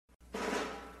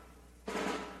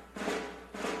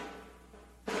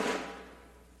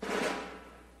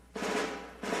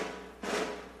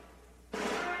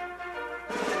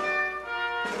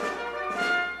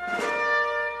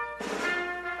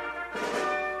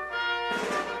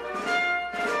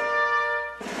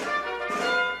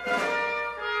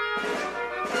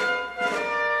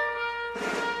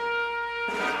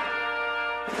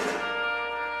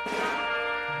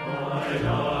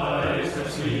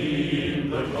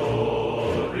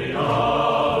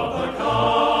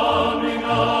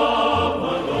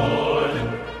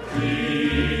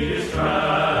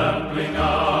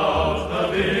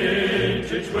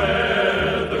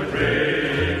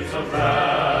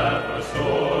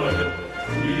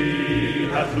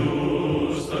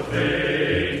loose the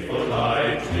fateful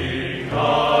lightning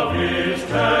of his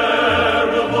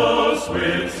terrible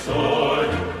swift sword.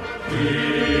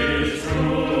 His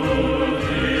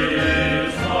truth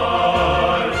is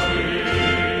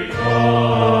marching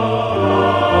on.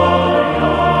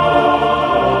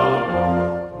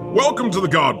 Welcome to the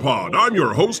God Pod. I'm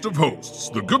your host of hosts,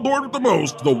 the good Lord with the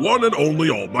most, the one and only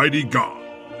Almighty God.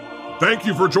 Thank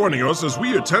you for joining us as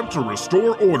we attempt to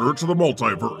restore order to the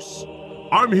multiverse.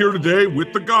 I'm here today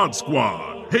with the God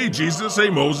Squad. Hey Jesus, hey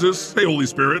Moses, hey Holy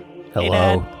Spirit.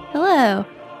 Hello. Hello.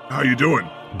 How you doing?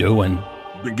 Doing.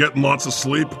 Been getting lots of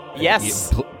sleep?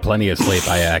 Yes. Plenty of sleep.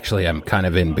 I actually am kind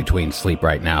of in between sleep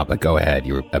right now, but go ahead.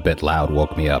 You were a bit loud,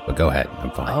 woke me up, but go ahead.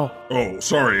 I'm fine. Oh,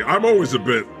 sorry. I'm always a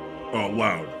bit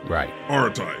loud. Right.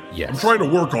 Aren't I? Yes. I'm trying to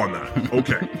work on that.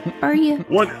 Okay. Are you?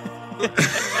 What?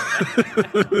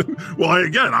 Well,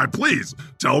 please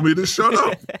tell me to shut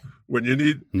up when you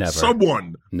need Never.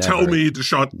 Someone. Never. Tell me to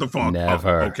shut the fuck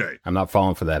Never. up. Okay. I'm not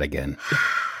falling for that again.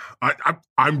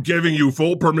 I'm giving you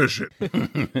full permission.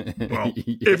 Well,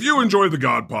 if you enjoy the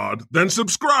God Pod, then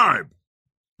subscribe.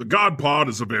 The God Pod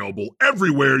is available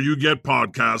everywhere you get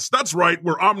podcasts. That's right,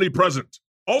 we're omnipresent.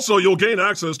 Also, you'll gain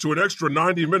access to an extra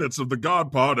 90 minutes of the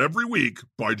God Pod every week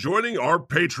by joining our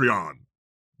Patreon.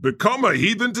 Become a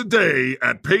heathen today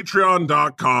at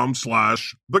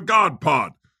patreon.com/thegodpod.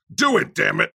 Do it,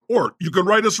 damn it. Or you can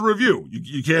write us a review.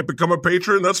 You can't become a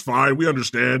patron, that's fine, we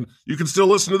understand. You can still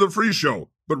listen to the free show.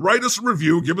 But write us a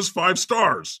review, give us 5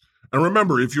 stars. And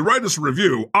remember, if you write us a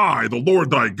review, I, the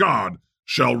Lord thy God,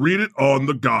 shall read it on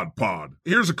the God Pod.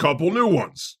 Here's a couple new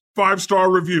ones. 5-star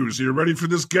reviews. Are you ready for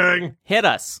this, gang? Hit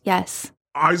us. Yes.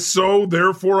 I so,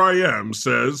 therefore I am,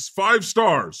 says 5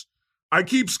 stars. I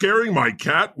keep scaring my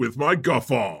cat with my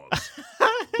guffaws.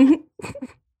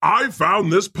 I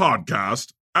found this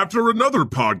podcast after another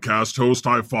podcast host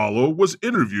I follow was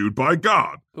interviewed by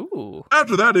God. Ooh.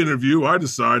 After that interview, I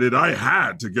decided I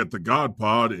had to get the God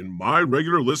Pod in my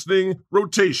regular listening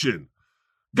rotation.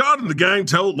 God and the gang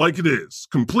tell it like it is,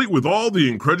 complete with all the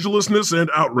incredulousness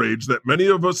and outrage that many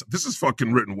of us, this is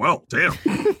fucking written well, damn,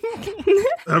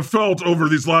 have felt over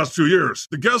these last 2 years.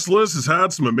 The guest list has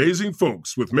had some amazing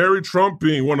folks, with Mary Trump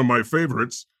being one of my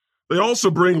favorites. They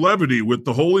also bring levity with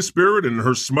the Holy Spirit and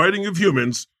her smiting of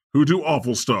humans who do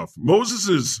awful stuff.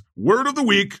 Moses' word of the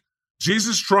week,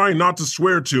 Jesus trying not to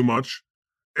swear too much,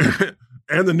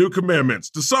 and the new commandments.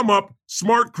 To sum up,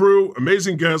 smart crew,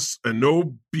 amazing guests, and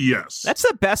no BS. That's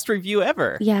the best review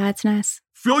ever. Yeah, it's nice.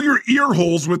 Fill your ear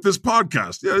holes with this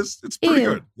podcast. Yeah, it's pretty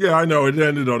Ew. good. Yeah, I know. It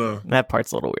ended on a... That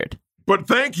part's a little weird. But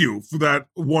thank you for that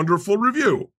wonderful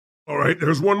review. All right,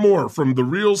 there's one more from The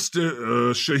Real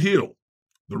Shahil.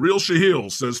 The Real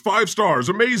Shahil says, 5 stars,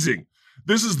 amazing.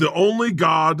 This is the only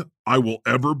God I will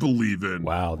ever believe in.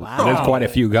 Wow. Wow. There's quite a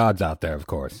few gods out there, of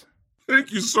course.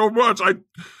 Thank you so much. I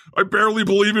barely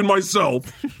believe in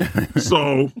myself.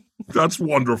 So that's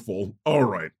wonderful. All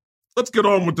right, let's get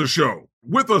on with the show.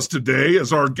 With us today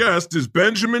as our guest is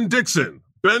Benjamin Dixon.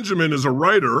 Benjamin is a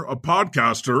writer, a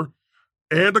podcaster,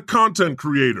 and a content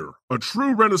creator, a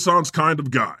true Renaissance kind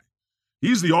of guy.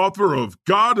 He's the author of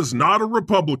God is Not a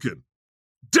Republican.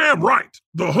 Damn right.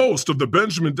 The host of the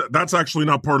Benjamin... That's actually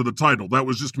not part of the title. That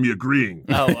was just me agreeing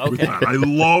with Okay. that. I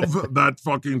love that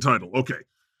fucking title. Okay.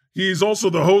 He's also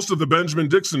the host of the Benjamin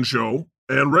Dixon Show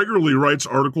and regularly writes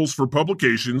articles for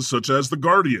publications such as The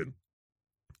Guardian.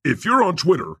 If you're on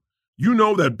Twitter, you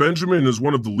know that Benjamin is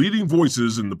one of the leading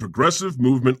voices in the progressive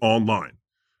movement online.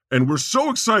 And we're so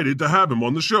excited to have him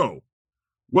on the show.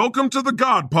 Welcome to the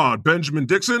God Pod, Benjamin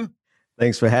Dixon.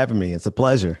 Thanks for having me. It's a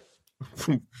pleasure.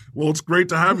 Well, it's great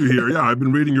to have you here. Yeah, I've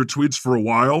been reading your tweets for a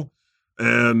while,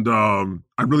 and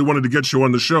I really wanted to get you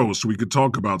on the show so we could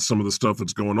talk about some of the stuff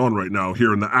that's going on right now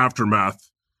here in the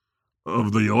aftermath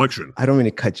of the election. I don't mean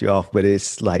to cut you off, but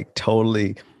it's like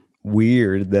totally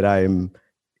weird that I'm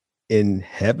in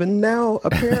heaven now,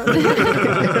 apparently.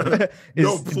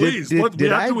 No, please.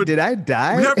 Did I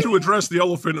die? We have to address the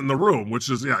elephant in the room, which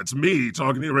is, it's me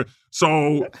talking to you.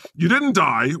 So you didn't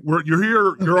die. You're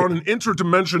here. You're on an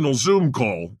interdimensional Zoom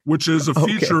call, which is a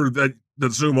feature that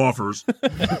Zoom offers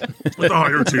at the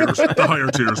higher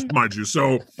tiers, mind you.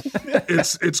 So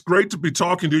it's great to be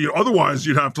talking to you. Otherwise,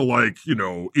 you'd have to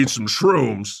eat some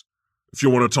shrooms if you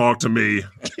want to talk to me,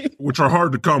 which are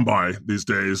hard to come by these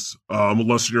days,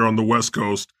 unless you're on the West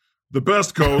Coast, the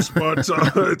best coast. But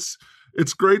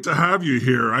it's great to have you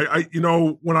here. I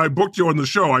when I booked you on the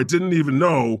show, I didn't even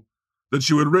know that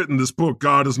you had written this book,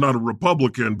 God is Not a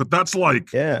Republican. But that's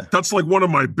like one of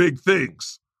my big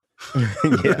things.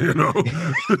 Yeah. You know,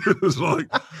 it's like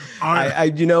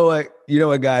you know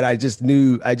what, God, I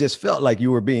just felt like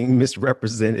you were being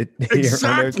misrepresented here on Earth.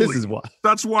 exactly. This is why.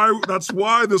 That's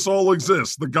why this all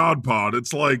exists. The God Pod.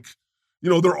 It's like, you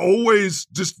know, they're always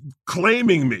just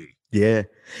claiming me. Yeah.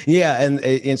 Yeah.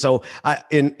 And so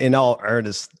in all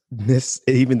earnestness,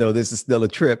 even though this is still a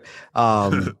trip,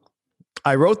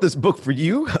 I wrote this book for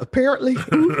you, apparently.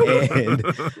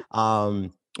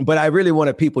 And but I really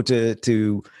wanted people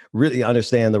to really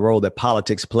understand the role that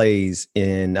politics plays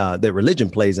in that religion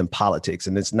plays in politics.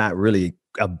 And it's not really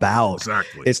about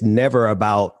Exactly. It's never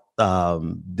about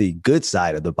the good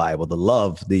side of the Bible, the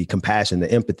love, the compassion,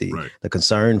 the empathy, Right. the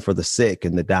concern for the sick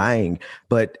and the dying.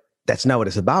 But that's not what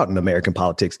it's about in American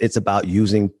politics. It's about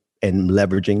using and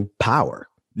leveraging power.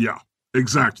 Yeah,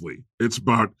 exactly. It's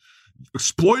about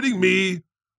exploiting me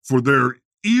for their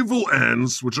evil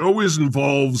ends, which always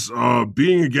involves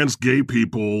being against gay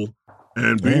people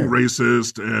and being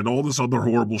racist and all this other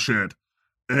horrible shit.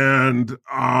 And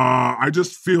I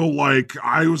just feel like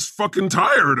I was fucking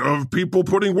tired of people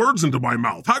putting words into my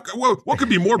mouth. What could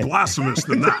be more blasphemous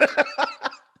than that?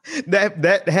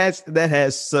 That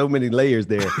has so many layers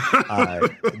there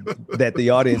that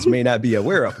the audience may not be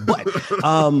aware of. But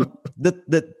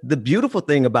the beautiful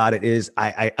thing about it is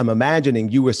I'm imagining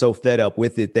you were so fed up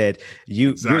with it that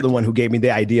you're the one who gave me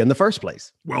the idea in the first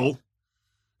place. Well,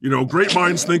 you know, great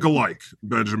minds think alike,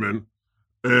 Benjamin,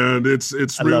 and it's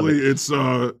really it's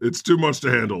too much to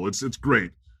handle. It's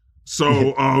great.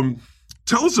 So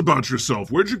tell us about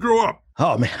yourself. Where'd you grow up?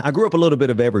 Oh, man, I grew up a little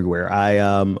bit of everywhere.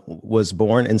 I was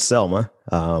born in Selma,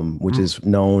 which is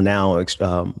known now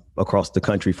across the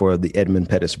country for the Edmund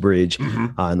Pettus Bridge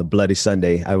and the Bloody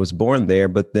Sunday. I was born there,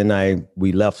 but then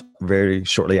we left very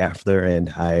shortly after, and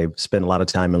I spent a lot of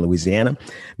time in Louisiana,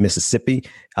 Mississippi,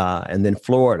 and then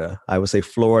Florida. I would say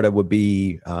Florida would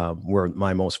be where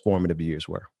my most formative years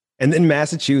were. And then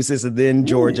Massachusetts, and then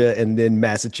Georgia, and then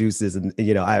Massachusetts. And,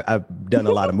 you know, I've done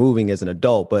a lot of moving as an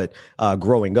adult, but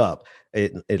growing up,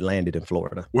 it landed in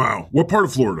Florida. Wow. What part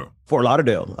of Florida? Fort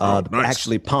Lauderdale. Nice.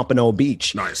 Actually, Pompano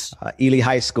Beach. Nice. Ely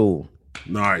High School.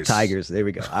 Nice. Tigers. There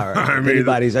we go. All right. I mean,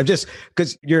 I'm just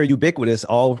because you're ubiquitous,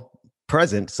 all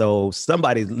present. So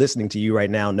somebody listening to you right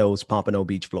now knows Pompano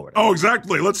Beach, Florida. Oh,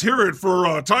 exactly. Let's hear it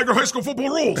for Tiger High School football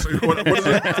rules. What is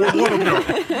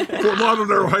it? Fort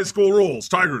Lauderdale High School rules.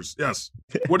 Tigers. Yes.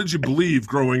 What did you believe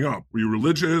growing up? Were you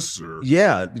religious? Or?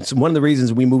 Yeah. It's one of the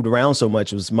reasons we moved around so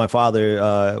much was my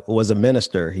father was a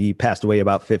minister. He passed away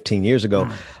about 15 years ago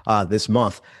this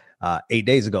month. 8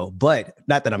 days ago, but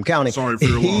not that I'm counting. Sorry for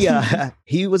your loss.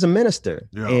 He was a minister,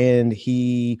 and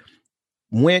he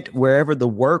went wherever the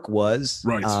work was.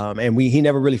 Right. And he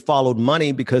never really followed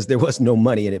money because there was no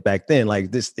money in it back then.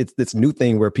 Like it's this new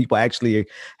thing where people actually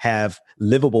have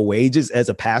livable wages as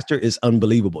a pastor is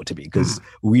unbelievable to me because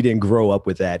we didn't grow up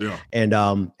with that. Yeah.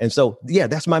 And so,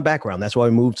 that's my background. That's why I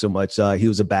moved so much. He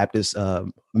was a Baptist,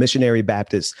 Missionary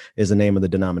Baptist is the name of the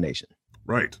denomination.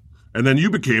 Right. And then you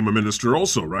became a minister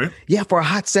also, right? Yeah, for a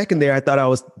hot second there, I thought I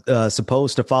was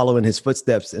supposed to follow in his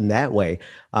footsteps in that way.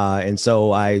 And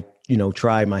so I,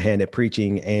 tried my hand at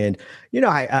preaching. And,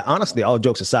 I honestly, all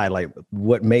jokes aside, like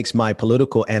what makes my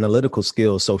political analytical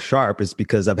skills so sharp is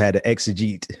because I've had to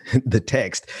exegete the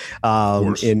text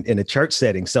in a church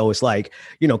setting. So it's like,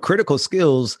 critical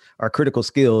skills are critical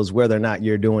skills, whether or not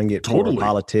you're doing it for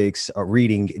politics or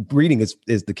reading. Reading is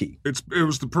the key. It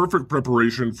was the perfect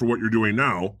preparation for what you're doing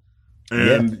now.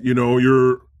 And,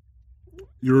 you're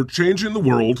changing the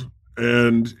world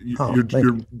and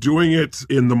you're doing it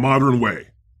in the modern way.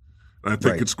 And I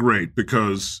think it's great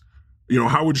because,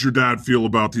 how would your dad feel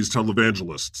about these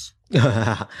televangelists?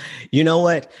 You know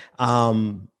what?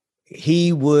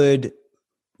 He would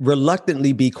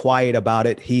reluctantly be quiet about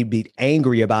it. He'd be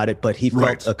angry about it, but he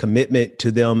felt a commitment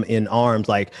to them in arms.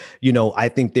 Like, I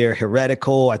think they're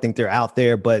heretical. I think they're out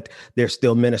there, but they're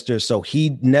still ministers. So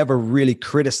he never really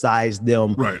criticized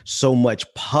them so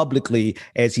much publicly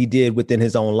as he did within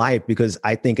his own life, because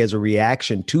I think as a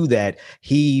reaction to that,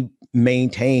 he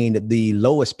maintained the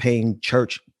lowest paying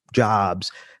church jobs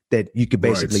that you could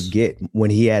basically get when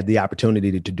he had the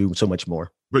opportunity to do so much more.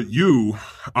 But you,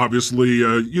 obviously,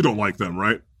 you don't like them,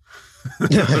 right?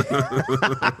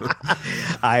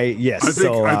 I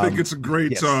think it's a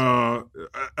great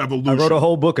evolution. I wrote a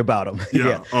whole book about them.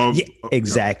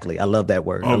 Exactly. I love that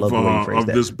word. I love the way you phrase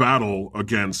that. This battle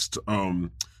against the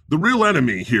real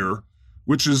enemy here,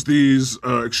 which is these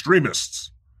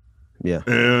extremists. Yeah.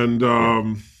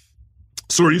 And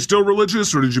so are you still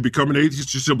religious, or did you become an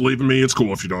atheist? You still believe in me? It's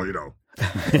cool if you don't,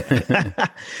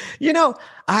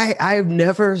 I've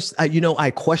never,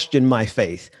 I question my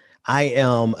faith. I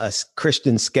am a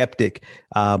Christian skeptic,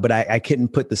 but I couldn't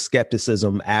put the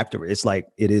skepticism after it. It's like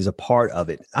it is a part of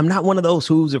it. I'm not one of those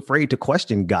who's afraid to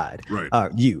question God. Right.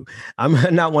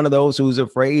 I'm not one of those who's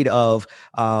afraid of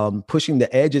pushing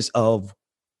the edges of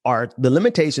the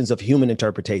limitations of human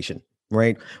interpretation.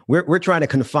 Right. We're trying to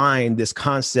confine this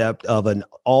concept of an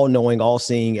all-knowing,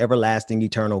 all-seeing, everlasting,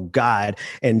 eternal God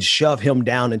and shove him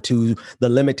down into the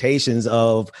limitations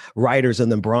of writers in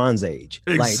the Bronze Age.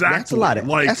 Exactly.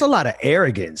 That's a lot of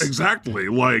arrogance. Exactly.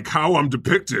 Like how I'm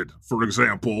depicted, for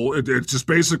example. It's just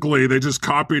basically they just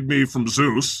copied me from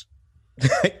Zeus.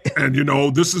 And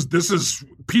this is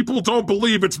people don't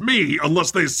believe it's me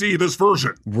unless they see this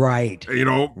version. Right.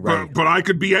 Right. But I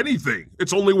could be anything.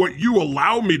 It's only what you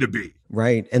allow me to be.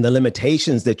 Right. And the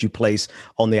limitations that you place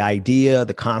on the idea,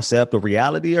 the concept of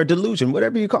reality or delusion,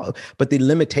 whatever you call it. But the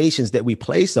limitations that we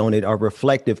place on it are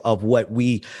reflective of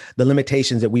the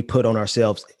limitations that we put on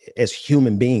ourselves as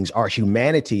human beings. Our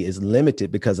humanity is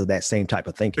limited because of that same type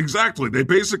of thinking. Exactly. They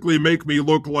basically make me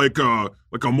look like a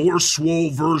more swole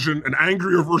version, an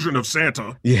angrier version of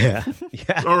Santa. Yeah.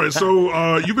 All right.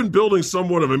 So you've been building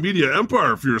somewhat of a media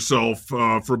empire for yourself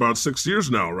for about 6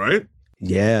 years now, right?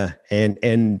 Yeah.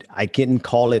 And I couldn't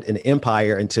call it an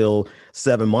empire until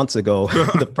 7 months ago.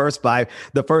 The first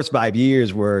 5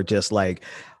 years were just like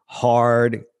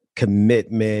hard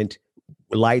commitment,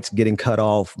 lights getting cut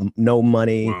off, no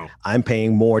money. Wow. I'm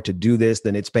paying more to do this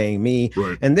than it's paying me.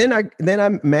 Right. And then I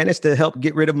managed to help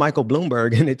get rid of Michael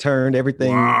Bloomberg, and it turned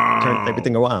everything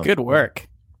around. Good work.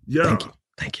 Yeah.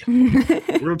 Thank you.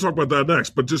 We're going to talk about that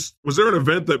next. But was there an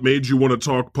event that made you want to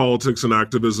talk politics and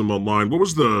activism online? What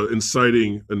was the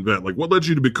inciting event? Like, what led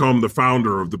you to become the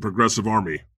founder of the Progressive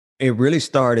Army? It really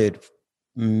started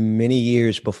many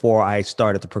years before I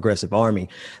started the Progressive Army.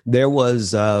 There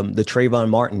was the Trayvon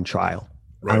Martin trial.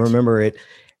 Right. I remember it.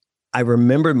 I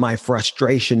remembered my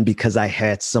frustration because I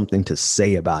had something to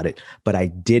say about it, but I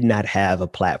did not have a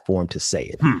platform to say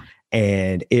it.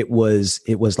 And it was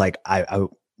like I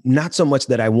not so much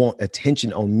that I want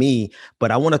attention on me,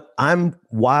 but I'm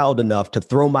wild enough to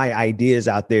throw my ideas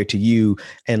out there to you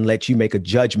and let you make a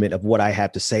judgment of what I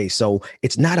have to say. So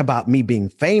it's not about me being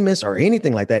famous or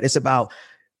anything like that. It's about,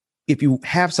 if you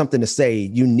have something to say,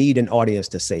 you need an audience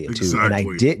to say it to. And I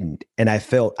didn't. And I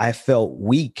felt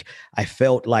weak. I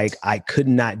felt like I could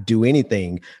not do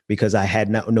anything because I had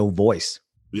no voice.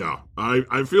 Yeah,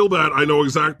 I feel that. I know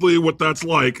exactly what that's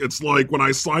like. It's like when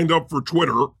I signed up for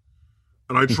Twitter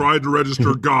and I tried to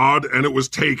register God and it was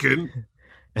taken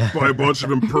by a bunch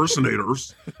of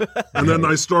impersonators. And then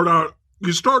you start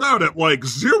out at like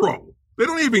 0. They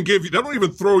don't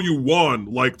even throw you 1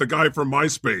 like the guy from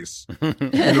MySpace.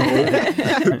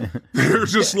 They're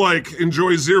just like,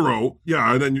 enjoy 0.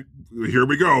 Yeah. And then here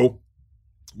we go.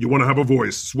 You want to have a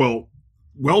voice. Well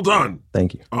done.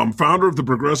 Thank you. Founder of the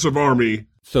Progressive Army.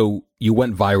 So you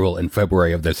went viral in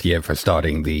February of this year for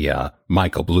starting the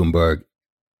Michael Bloomberg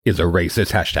is a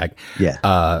racist hashtag.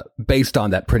 Yeah. Based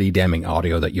on that pretty damning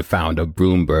audio that you found of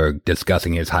Bloomberg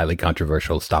discussing his highly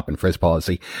controversial stop and frisk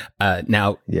policy.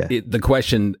 The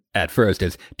question at first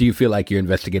is, do you feel like your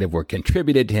investigative work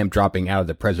contributed to him dropping out of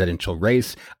the presidential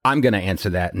race? I'm going to answer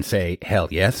that and say, hell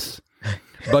yes.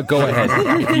 But go ahead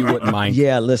if you wouldn't mind.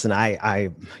 Yeah, listen,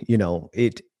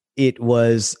 it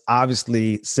was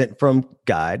obviously sent from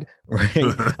God,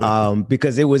 right?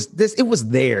 Because it was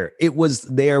there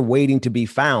waiting to be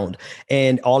found.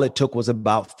 And all it took was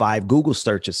about 5 Google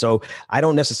searches. So I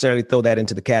don't necessarily throw that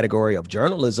into the category of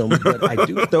journalism, but I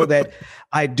do throw that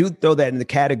in the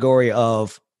category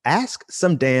of ask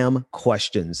some damn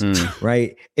questions,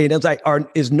 right? And it's like,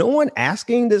 is no one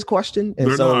asking this question?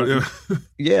 And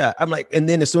yeah, I'm like, and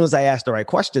then as soon as I asked the right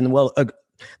question,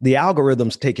 the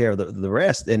algorithms take care of the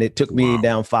rest. And it took me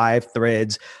down 5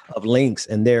 threads of links.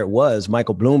 And there it was,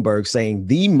 Michael Bloomberg saying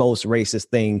the most racist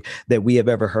thing that we have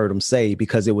ever heard him say,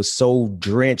 because it was so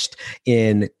drenched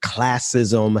in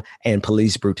classism and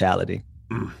police brutality.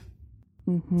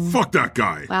 Fuck that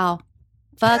guy. Wow.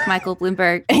 Fuck Michael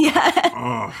Bloomberg.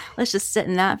 Yeah. Let's just sit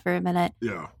in that for a minute.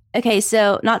 Yeah. Okay,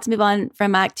 so not to move on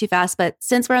from Mac too fast, but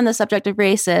since we're on the subject of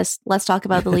racist, let's talk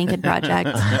about the Lincoln Project.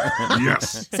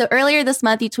 Yes. So earlier this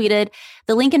month, you tweeted,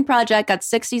 the Lincoln Project got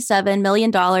 $67 million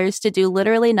to do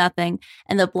literally nothing,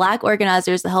 and the Black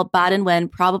organizers that helped Biden win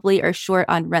probably are short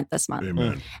on rent this month.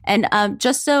 Amen. And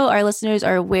just so our listeners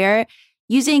are aware,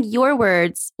 using your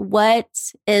words, what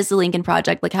is the Lincoln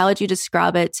Project? Like, how would you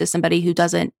describe it to somebody who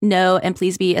doesn't know? And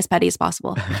please be as petty as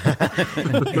possible.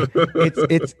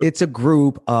 It's a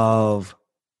group of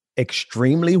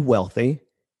extremely wealthy,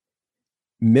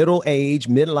 middle age,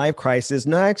 midlife crisis.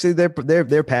 No, actually, they're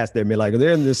past their midlife.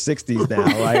 They're in their 60s now,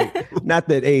 right? Not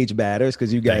that age matters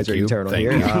because you guys are eternal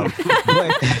here.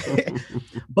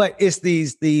 But it's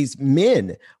these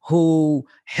men who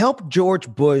helped George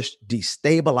Bush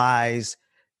destabilize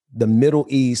the Middle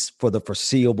East for the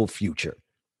foreseeable future.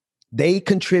 They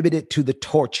contributed to the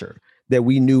torture that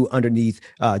we knew underneath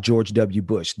George W.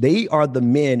 Bush. They are the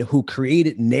men who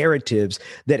created narratives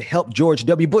that helped George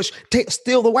W. Bush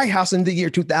steal the White House in the year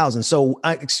 2000. So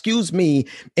excuse me,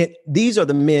 these are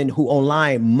the men who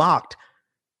online mocked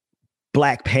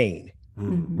Black pain,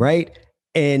 right?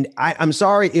 And I'm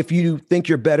sorry if you think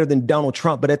you're better than Donald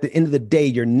Trump, but at the end of the day,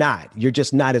 you're not. You're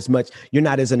just not as much. You're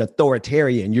not as an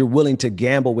authoritarian. You're willing to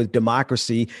gamble with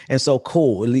democracy. And so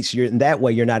cool. At least you're in that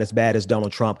way, you're not as bad as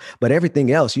Donald Trump. But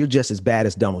everything else, you're just as bad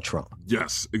as Donald Trump.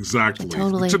 Yes, exactly.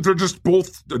 Totally. They're just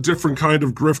both a different kind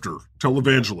of grifter,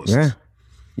 televangelists.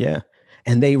 Yeah.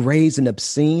 And they raise an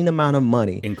obscene amount of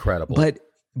money. Incredible.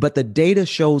 But the data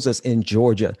shows us in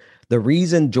Georgia, the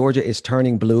reason Georgia is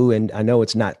turning blue, and I know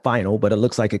it's not final, but it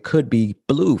looks like it could be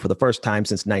blue for the first time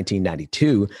since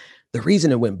 1992. The reason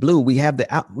it went blue, we have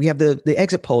the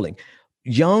exit polling.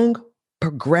 Young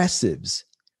progressives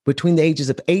between the ages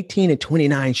of 18 and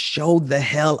 29 showed the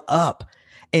hell up.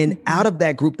 And out of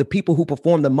that group, the people who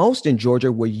performed the most in Georgia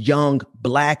were young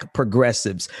Black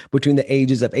progressives between the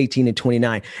ages of 18 and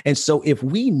 29. And so if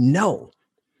we know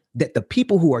that the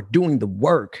people who are doing the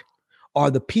work are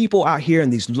the people out here in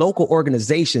these local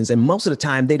organizations, and most of the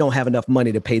time they don't have enough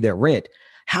money to pay their rent,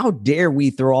 how dare we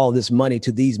throw all this money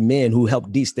to these men who help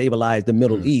destabilize the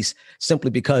Middle East simply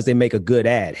because they make a good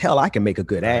ad? Hell, I can make a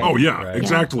good ad. Oh, yeah,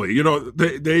 exactly. Yeah. You know,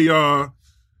 they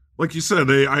like you said,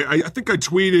 I think I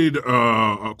tweeted,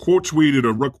 quote tweeted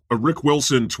a Rick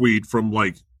Wilson tweet from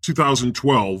like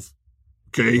 2012.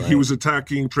 Okay. Right. He was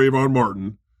attacking Trayvon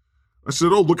Martin. I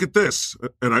said, "Oh, look at this,"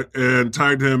 and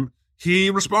tagged him. He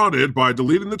responded by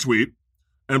deleting the tweet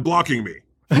and blocking me.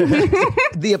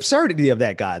 The absurdity of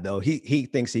that guy, though, he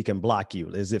thinks he can block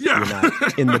you as if you're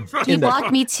not in the. He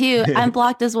blocked me too. I'm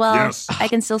blocked as well. Yes. I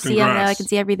can still see him now. I can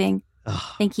see everything.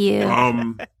 Thank you.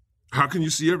 How can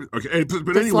you see everything? Okay,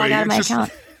 but anyway,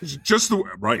 just the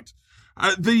right.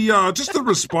 Just the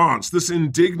response. This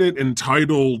indignant,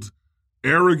 entitled,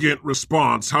 arrogant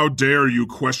response. How dare you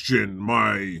question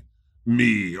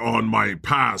me on my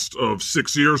past of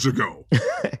 6 years ago.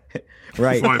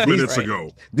 Right. 5 minutes ago.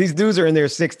 These dudes are in their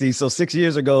 60s. So 6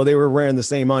 years ago, they were wearing the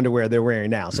same underwear they're wearing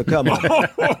now. So come on.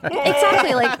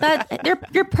 Exactly. Like that.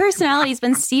 Your personality's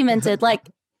been cemented. Like,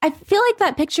 I feel like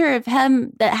that picture of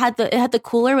him that had the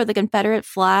cooler with the Confederate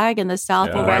flag and the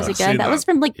South will rise again. That was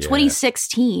from like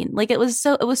 2016. Like it was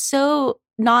so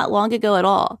not long ago at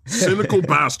all. Cynical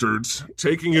bastards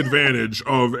taking advantage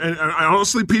of, and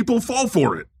honestly, people fall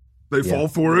for it. They fall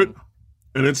for it,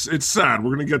 and it's sad.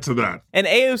 We're going to get to that. And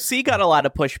AOC got a lot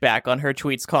of pushback on her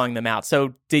tweets calling them out.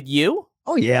 So did you?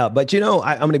 Oh, yeah. But, I'm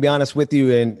going to be honest with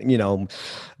you. And,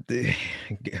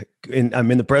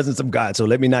 I'm in the presence of God, so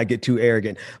let me not get too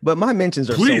arrogant. But my mentions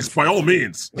are by all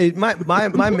means.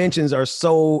 My mentions are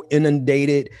so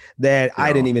inundated that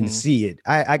I didn't even see it.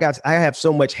 I have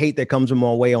so much hate that comes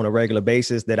my way on a regular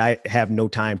basis that I have no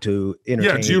time to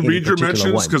entertain. Yeah, do you read your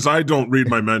mentions? Because I don't read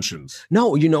my mentions.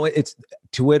 No, it's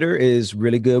Twitter is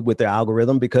really good with their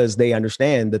algorithm because they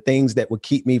understand the things that would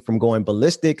keep me from going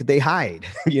ballistic, they hide,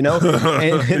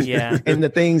 and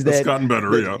the things that's gotten better,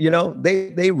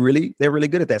 they're really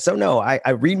good at that. So no, I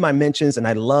read my mentions and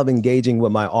I love engaging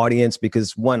with my audience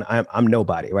because one, I'm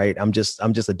nobody, right? I'm just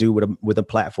a dude with a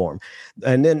platform.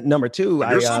 And then number two,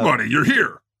 you're somebody, you're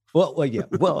here. Well, yeah.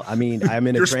 Well, I mean, I'm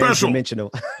in a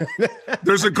transdimensional.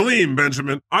 There's a gleam,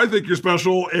 Benjamin. I think you're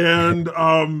special, and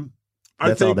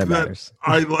I think all that matters.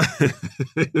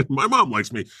 My mom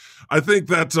likes me. I think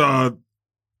that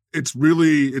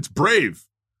it's brave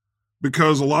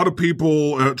because a lot of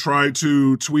people try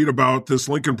to tweet about this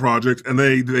Lincoln Project and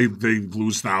they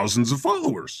lose thousands of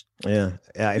followers. Yeah.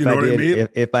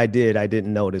 If I did, I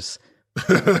didn't notice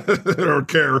or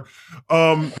care.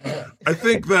 I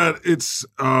think that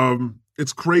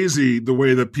it's crazy the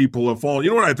way that people have fallen.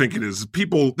 You know what I think it is?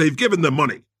 People, they've given them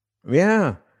money.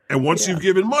 Yeah. And once you've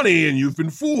given money and you've been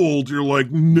fooled, you're like,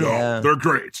 no, they're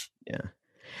great. Yeah.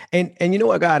 And you know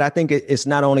what, God, I think it's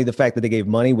not only the fact that they gave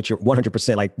money, which you're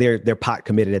 100% like they're pot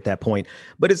committed at that point,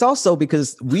 but it's also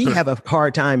because we have a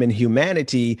hard time in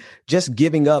humanity just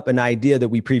giving up an idea that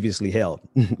we previously held.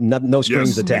 No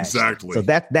strings attached. Exactly. So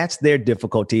that's their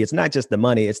difficulty. It's not just the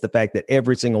money. It's the fact that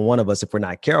every single one of us, if we're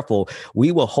not careful,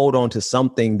 we will hold on to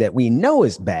something that we know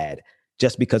is bad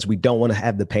just because we don't want to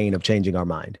have the pain of changing our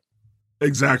mind.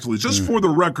 Exactly. Just for the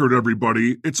record,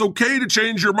 everybody, it's okay to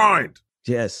change your mind.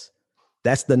 Yes.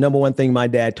 That's the number one thing my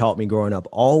dad taught me growing up.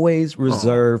 Always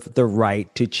reserve the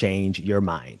right to change your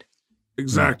mind.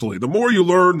 Exactly. The more you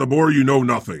learn, the more you know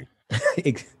nothing.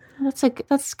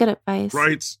 That's good advice.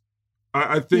 Right?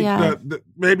 I think that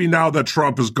maybe now that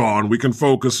Trump is gone, we can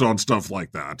focus on stuff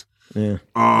like that. Yeah.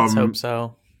 Let's hope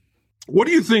so. What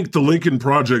do you think the Lincoln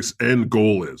Project's end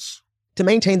goal is? To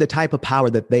maintain the type of power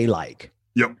that they like.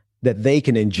 Yep. That they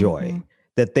can enjoy,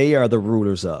 that they are the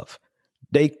rulers of.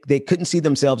 They couldn't see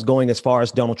themselves going as far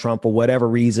as Donald Trump for whatever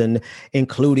reason,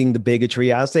 including the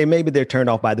bigotry. I'll say maybe they're turned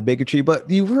off by the bigotry, but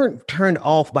you weren't turned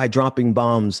off by dropping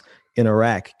bombs in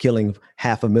Iraq, killing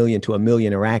 500,000 to 1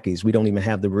 million Iraqis. We don't even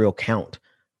have the real count,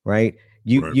 right?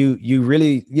 You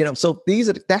really, so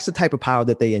that's the type of power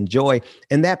that they enjoy.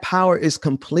 And that power is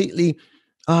completely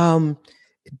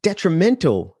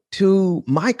detrimental to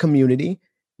my community,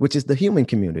 which is the human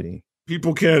community.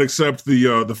 People can't accept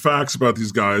the facts about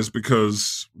these guys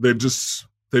because they've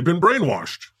been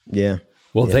brainwashed. Yeah.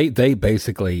 Well, they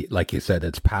basically, like you said,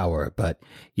 it's power, but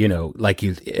like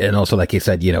you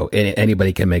said,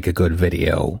 anybody can make a good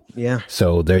video. Yeah.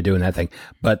 So they're doing that thing.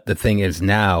 But the thing is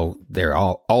now they're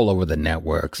all over the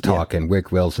networks talking. Yeah.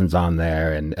 Rick Wilson's on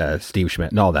there and Steve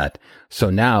Schmidt and all that. So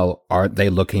now aren't they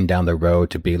looking down the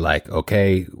road to be like,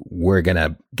 okay, we're going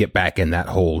to get back in that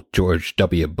whole George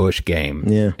W. Bush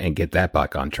game and get that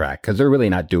back on track? Because they're really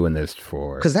not doing this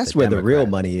because that's where the real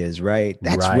money is, right?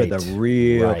 That's where the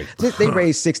real they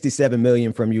raised $67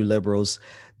 million from you liberals.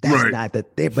 That's not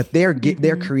that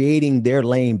they're creating their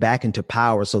lane back into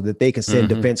power so that they can send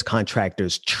defense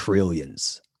contractors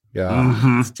trillions.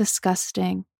 Yeah, it's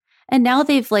disgusting. And now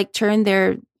they've turned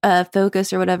their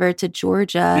focus or whatever to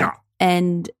Georgia,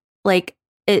 and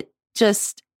it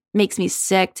just makes me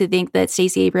sick to think that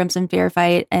Stacey Abrams and Fair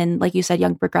Fight and, like you said,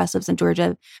 young progressives in Georgia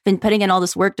have been putting in all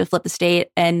this work to flip the state.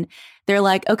 And they're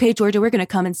like, okay, Georgia, we're going to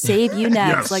come and save you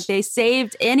next. Yes. They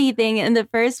saved anything in the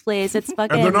first place. It's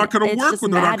fucking, and they're not going to work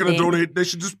when they're not going to maddening. donate. They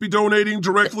should just be donating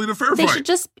directly to Fair Fight. They should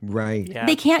just, Yeah.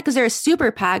 They can't because they're a super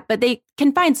PAC, but they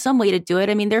can find some way to do it.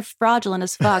 I mean, they're fraudulent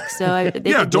as fuck. So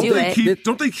they can do it.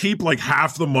 Don't they keep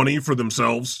half the money for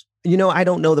themselves? I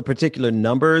don't know the particular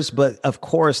numbers, but of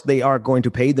course they are going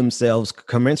to pay themselves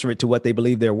commensurate to what they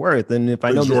believe they're worth. And if I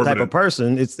know this type of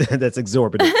person, that's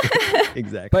exorbitant.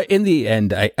 Exactly. But in the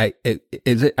end,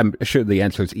 I'm sure the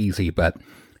answer is easy, but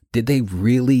did they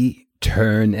really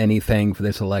turn anything for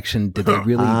this election? Did they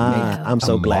really make I'm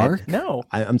so glad. No.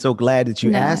 I'm so glad that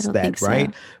you asked that,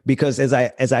 right? So. Because as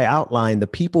I outlined, the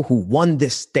people who won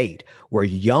this state were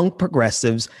young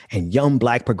progressives and young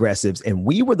Black progressives. And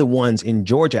we were the ones in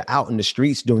Georgia out in the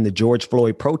streets during the George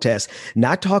Floyd protests,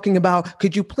 not talking about,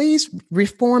 could you please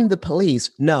reform the police?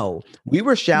 No, we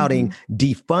were shouting,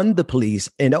 defund the police.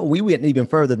 And we went even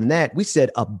further than that. We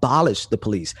said, abolish the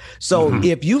police. So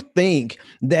if you think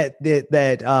that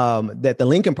the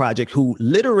Lincoln Project, who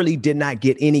literally did not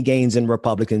get any gains in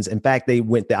Republicans, in fact, they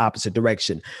went the opposite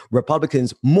direction.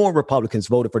 More Republicans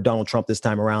voted for Donald Trump this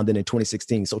time around than in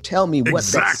 2016. So tell me what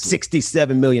that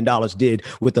 $67 million did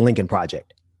with the Lincoln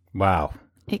Project. Wow.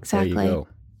 Exactly. There you go.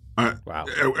 Wow.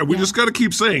 And we just got to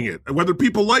keep saying it, whether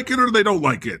people like it or they don't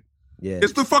like it. Yeah.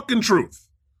 It's the fucking truth.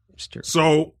 It's true.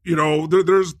 So,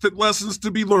 there's lessons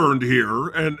to be learned here.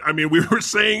 And I mean, we were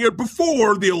saying it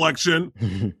before the election.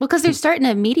 Well, because they're starting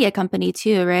a media company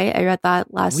too, right? I read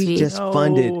that last week. We just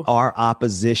funded our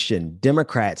opposition.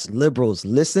 Democrats, liberals,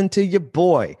 listen to your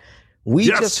boy. We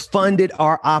just funded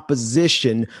our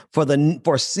opposition for the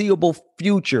foreseeable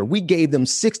future. We gave them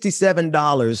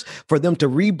 $67 for them to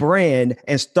rebrand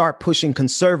and start pushing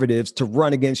conservatives to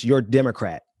run against your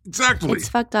Democrat. Exactly. It's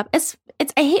fucked up.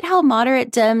 I hate how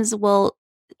moderate Dems will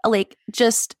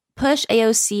just push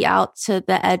AOC out to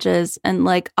the edges and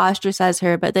ostracize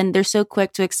her, but then they're so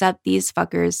quick to accept these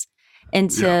fuckers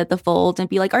into the fold and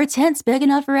be like, our tent's big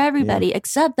enough for everybody,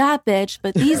 except that bitch.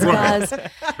 But these guys,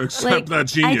 except that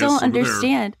genius. I don't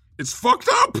understand. It's fucked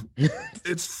up.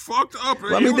 It's fucked up.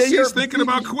 Well, I mean, he's thinking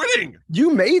about quitting.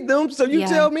 You made them, so you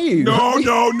tell me. No.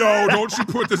 Don't you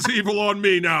put this evil on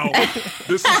me now.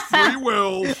 This is free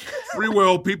will. Free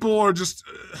will. People are just,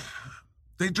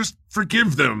 they just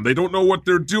forgive them. They don't know what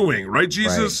they're doing. Right,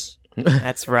 Jesus? Right.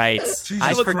 That's right.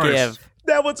 I forgive. Christ.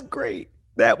 That was great.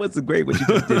 That was great what you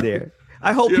just did there.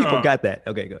 I hope people got that.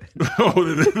 Okay, go ahead.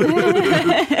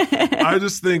 I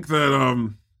just think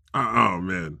that, oh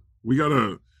man,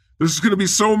 there's going to be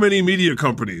so many media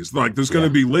companies. There's going to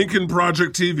be Lincoln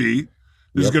Project TV.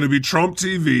 There's going to be Trump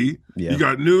TV. You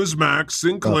got Newsmax,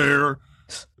 Sinclair,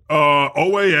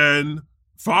 OAN,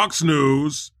 Fox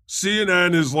News.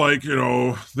 CNN is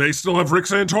they still have Rick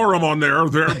Santorum on there.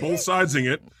 They're both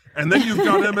sidesing it. And then you've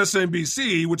got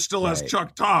MSNBC, which still has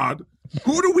Chuck Todd.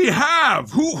 Who do we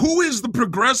have? Who is the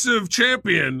progressive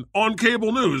champion on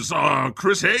cable news?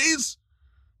 Chris Hayes?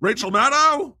 Rachel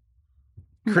Maddow?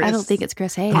 I don't think it's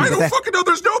Chris Hayes. I don't fucking know.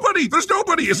 There's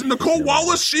nobody. Isn't Nicole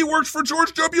Wallace? She works for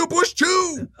George W. Bush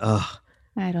too.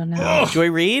 I don't know.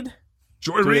 Joy Reid?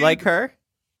 Do we like her?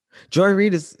 Joy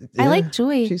Reid is. I like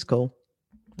Joy. She's cool.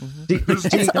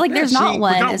 It's like there's not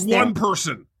one. We got is there? one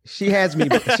person. She has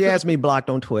me blocked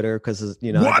on Twitter because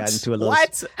I got into a little.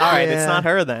 What? All right, it's not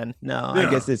her then. No, I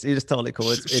guess it's totally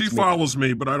cool. She follows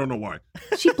me, but I don't know why.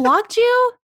 She blocked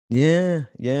you? Yeah.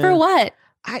 For what?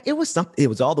 It was something. It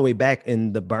was all the way back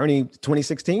in the Bernie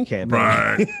 2016 campaign.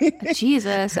 Right.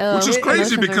 Jesus. Which is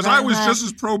crazy because I was just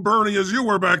as pro Bernie as you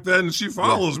were back then, and she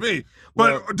follows me.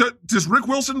 But does Rick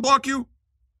Wilson block you?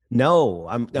 No,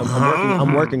 I'm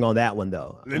working on that one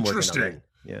though. Interesting.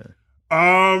 Yeah.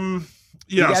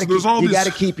 Yeah. So there's all. You got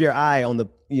to keep your eye on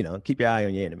keep your eye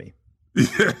on your enemy.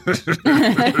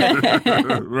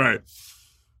 Right.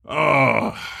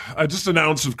 Just an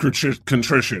ounce of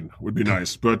contrition would be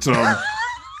nice, but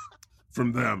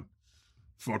from them,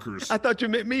 fuckers. I thought you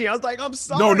meant me. I was like, I'm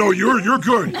sorry. No, you're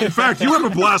good. In fact, you have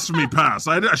a blasphemy pass.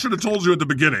 I should have told you at the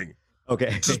beginning.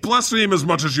 Okay. Just blaspheme as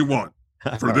much as you want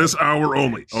for this hour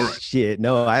only. All right. Shit.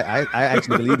 No, I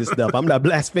actually believe this stuff. I'm not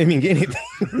blaspheming anything.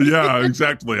 Yeah,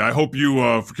 exactly. I hope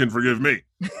you can forgive me.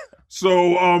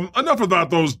 So enough about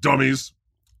those dummies.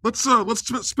 Let's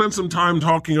spend some time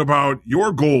talking about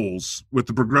your goals with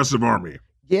the Progressive Army.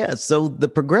 Yeah, so the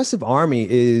Progressive Army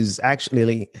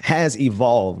has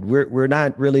evolved. We're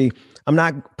not really. I'm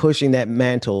not pushing that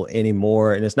mantle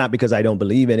anymore, and it's not because I don't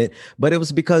believe in it, but it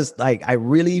was because I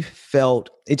really felt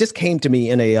it just came to me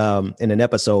in an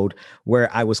episode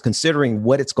where I was considering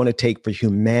what it's going to take for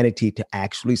humanity to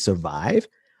actually survive,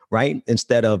 right?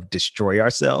 Instead of destroy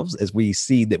ourselves, as we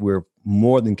see that we're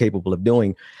more than capable of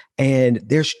doing. And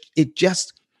the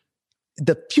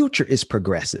future is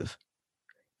progressive.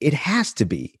 It has to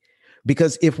be,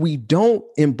 because if we don't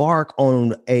embark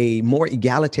on a more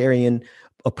egalitarian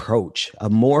approach,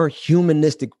 a more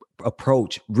humanistic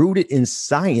approach rooted in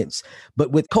science,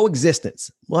 but with coexistence,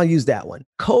 well, I'll use that one,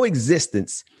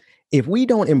 coexistence. If we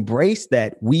don't embrace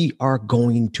that, we are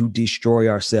going to destroy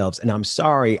ourselves. And I'm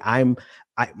sorry,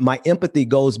 my empathy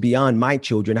goes beyond my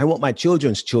children. I want my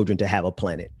children's children to have a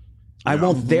planet. I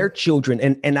want their children.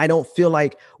 And I don't feel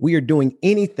like we are doing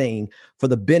anything for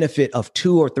the benefit of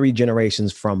 2 or 3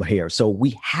 generations from here. So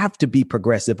we have to be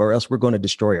progressive or else we're going to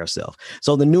destroy ourselves.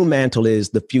 So the new mantle is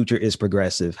the future is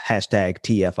progressive.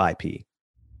 #TFIP.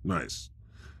 Nice.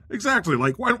 Exactly.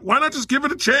 Like, why not just give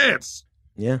it a chance?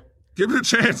 Yeah. Give it a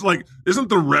chance. Like, isn't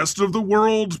the rest of the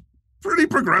world pretty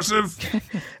progressive?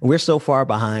 We're so far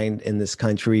behind in this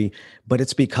country, but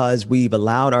it's because we've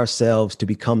allowed ourselves to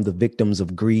become the victims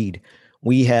of greed.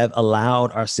 We have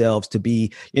allowed ourselves to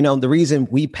be, the reason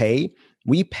we pay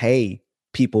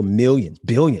people millions,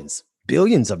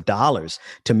 billions of dollars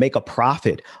to make a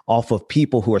profit off of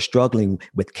people who are struggling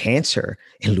with cancer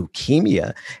and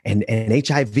leukemia and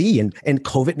HIV and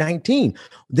COVID-19.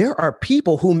 There are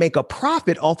people who make a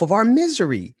profit off of our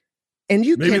misery. And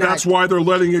maybe that's why they're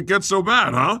letting it get so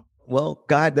bad, huh? Well,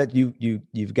 God, that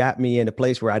you've got me in a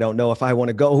place where I don't know if I want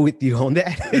to go with you on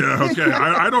that. Yeah, okay.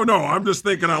 I don't know. I'm just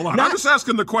thinking out loud. I'm just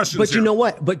asking the questions. But you know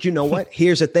what?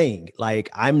 Here's the thing. Like,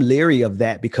 I'm leery of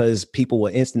that because people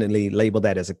will instantly label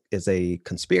that as a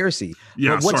conspiracy.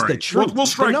 Yeah, but what's the truth? We'll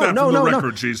strike that from the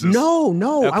record, Jesus. No.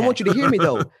 Okay. I want you to hear me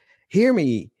though. Hear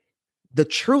me. The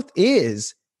truth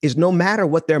is no matter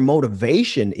what their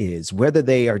motivation is, whether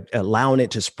they are allowing it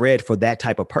to spread for that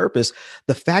type of purpose,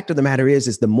 the fact of the matter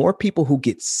is the more people who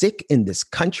get sick in this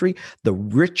country, the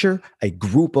richer a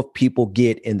group of people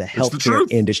get in the healthcare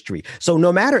industry. So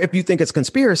no matter if you think it's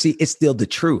conspiracy, it's still the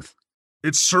truth.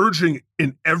 It's surging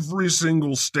in every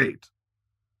single state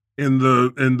in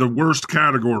the worst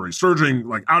category, surging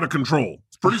like out of control.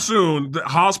 Pretty soon, the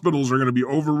hospitals are going to be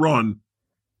overrun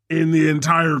in the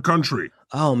entire country.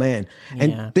 Oh man.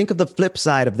 And think of the flip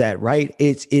side of that, right?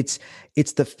 It's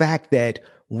the fact that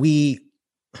we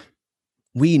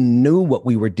knew what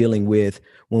we were dealing with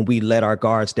when we let our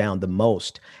guards down the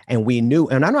most. And we knew,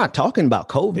 and I'm not talking about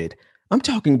COVID. I'm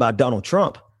talking about Donald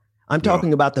Trump. I'm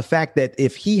talking about the fact that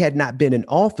if he had not been in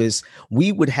office,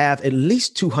 we would have at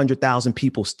least 200,000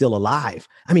 people still alive.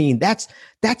 I mean, that's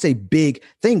a big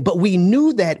thing. But we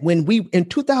knew that in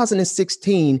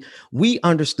 2016, we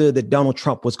understood that Donald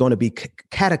Trump was going to be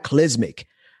cataclysmic,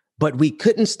 but we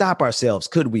couldn't stop ourselves,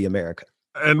 could we, America?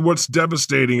 And what's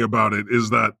devastating about it is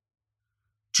that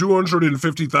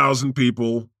 250,000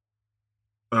 people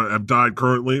have died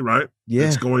currently, right? Yeah.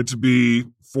 It's going to be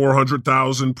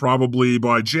 400,000 probably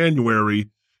by January,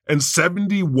 and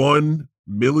 71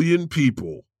 million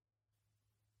people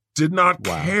did not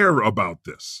care about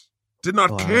this, did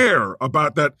not care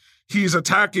about that he's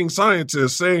attacking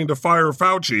scientists saying to fire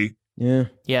Fauci. Yeah.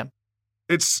 Yeah.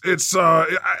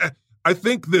 I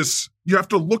think you have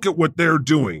to look at what they're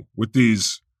doing with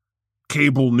these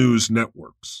cable news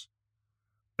networks.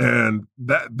 And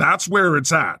that's where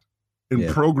it's at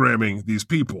in programming these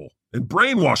people and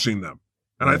brainwashing them.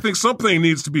 And I think something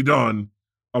needs to be done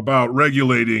about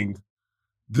regulating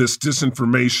this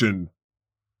disinformation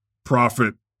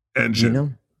profit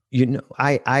engine.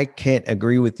 I can't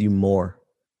agree with you more.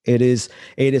 It is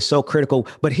so critical.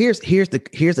 But here's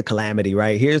the calamity,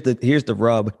 right? Here's the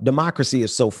rub. Democracy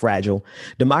is so fragile.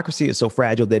 Democracy is so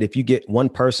fragile that if you get one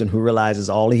person who realizes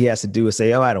all he has to do is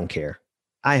say, "Oh, I don't care.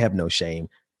 I have no shame.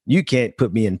 You can't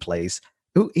put me in place."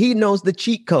 He knows the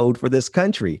cheat code for this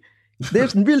country.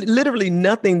 There's really literally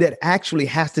nothing that actually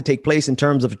has to take place in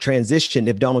terms of a transition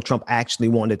if Donald Trump actually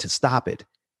wanted to stop it,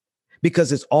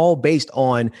 because it's all based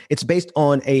on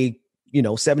a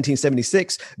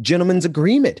 1776 gentleman's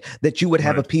agreement that you would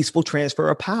have a peaceful transfer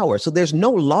of power. So there's no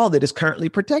law that is currently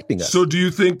protecting us. So do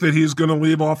you think that he's going to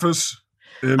leave office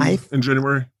in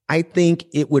January? I think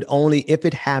if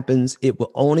it happens, it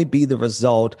will only be the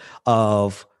result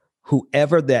of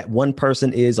whoever that one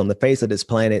person is on the face of this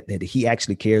planet, that he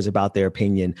actually cares about their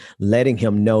opinion, letting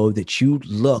him know that you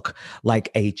look like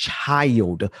a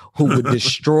child who would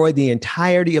destroy the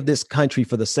entirety of this country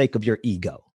for the sake of your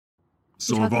ego.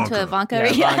 So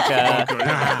Ivanka. Yeah,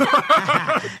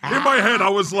 Ivanka. In my head, I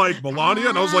was like, Melania?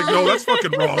 And I was like, no, that's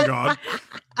fucking wrong, God.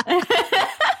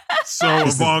 So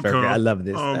Ivanka. I love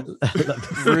this.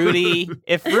 Rudy,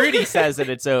 if Rudy says it,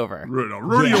 it's over.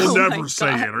 Rudy will never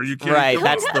say it. Are you kidding? Right,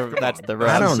 that's the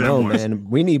I don't know, man.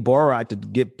 We need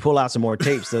Borat to pull out some more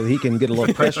tape so he can get a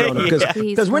little pressure on him,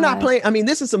 because we're not playing. I mean,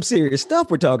 this is some serious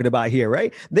stuff we're talking about here,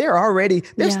 right? They're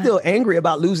still angry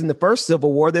about losing the first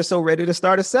Civil War. They're so ready to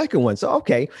start a second one. So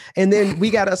okay, and then we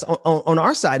got us on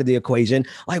our side of the equation.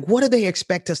 Like, what do they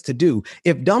expect us to do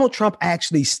if Donald Trump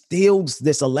actually steals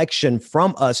this election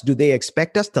from us? Do they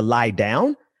expect us to lie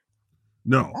down?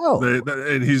 No.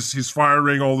 And he's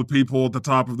firing all the people at the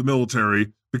top of the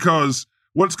military, because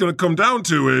what's going to come down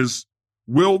to is,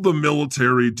 will the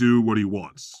military do what he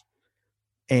wants?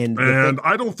 And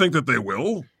I don't think that they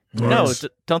will. No,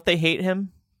 don't they hate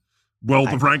him? Well,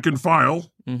 the rank and file.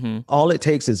 Mm-hmm. All it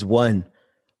takes is one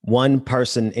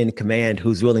person in command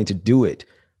who's willing to do it.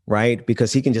 Right,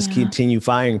 because he can just continue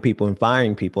firing people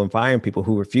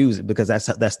who refuse it, because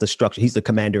that's the structure. He's the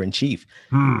commander in chief,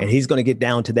 and he's going to get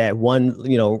down to that one,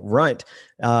 runt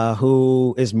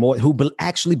who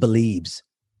actually believes.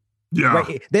 Yeah,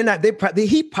 right?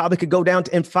 He probably could go down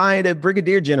and find a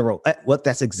brigadier general. Well,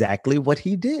 that's exactly what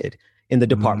he did in the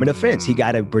Department of Defense. He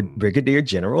got a brigadier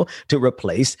general to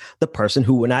replace the person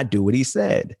who would not do what he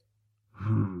said.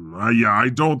 I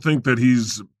don't think that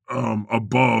he's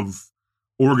above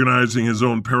organizing his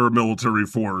own paramilitary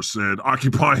force and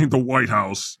occupying the White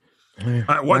House.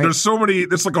 Right. There's so many,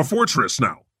 it's like a fortress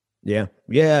now. Yeah.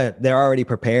 They're already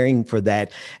preparing for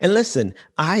that. And listen,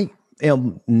 I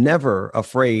am never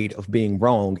afraid of being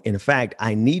wrong. In fact,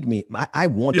 I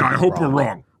want to be I hope wrong. we're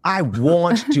wrong. I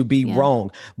want to be wrong,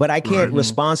 but I can't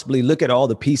responsibly look at all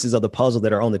the pieces of the puzzle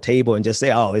that are on the table and just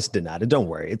say, "Oh, it's denied. Don't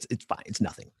worry. It's fine. It's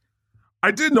nothing." I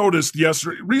did notice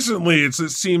recently, it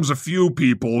seems a few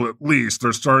people at least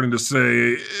are starting to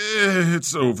say,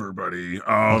 it's over, buddy.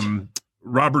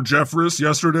 Robert Jeffress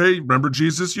yesterday, remember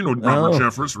Jesus? You know Robert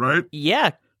Jeffress, right? Yeah.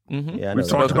 Mm-hmm. Yeah, we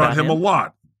talked about him a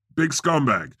lot. Big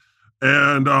scumbag.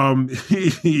 And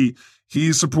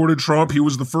he supported Trump. He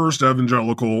was the first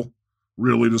evangelical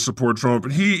really to support Trump.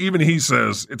 And he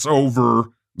says, it's over.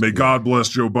 May God bless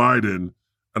Joe Biden.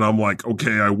 And I'm like,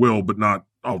 okay, I will, but not,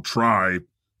 I'll try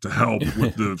to help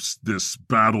with this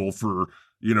battle for,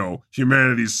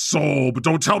 humanity's soul. But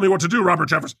don't tell me what to do, Robert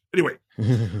Jeffress. Anyway,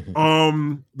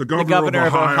 the governor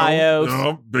of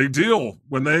Ohio, big deal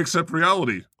when they accept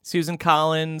reality. Susan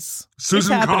Collins.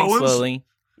 Slowly.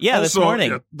 Yeah, also, this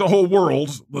morning. The whole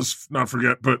world, let's not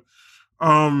forget. But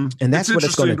and that's what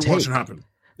it's going to take. Watch it happen.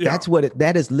 Yeah.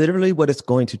 That is literally what it's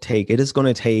going to take. It is going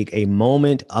to take a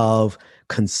moment of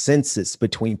consensus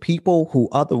between people who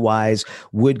otherwise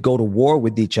would go to war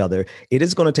with each other. It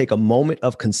is going to take a moment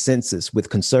of consensus with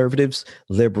conservatives,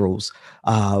 liberals,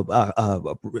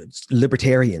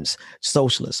 libertarians,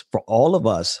 socialists, for all of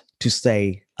us to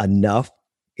say enough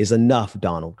is enough,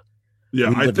 Donald.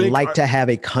 Yeah, we would like to have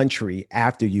a country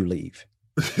after you leave.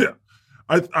 Yeah.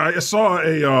 I saw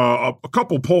a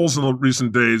couple polls in the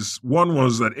recent days. One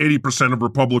was that 80% of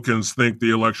Republicans think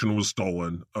the election was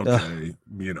stolen. Okay,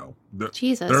 you know,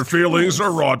 their feelings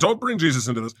are raw. Don't bring Jesus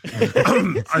into this.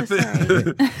 I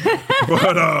think,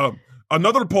 but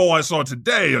another poll I saw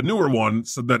today, a newer one,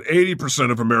 said that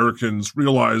 80% of Americans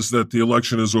realize that the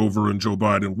election is over and Joe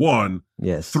Biden won.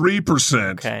 Yes.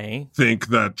 3% think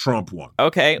that Trump won.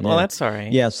 Okay, well, that's all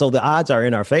right. Yeah, so the odds are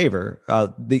in our favor.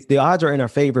 The odds are in our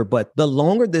favor, but the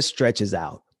longer this stretches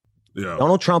out,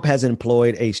 Donald Trump has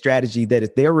employed a strategy that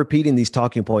if they're repeating these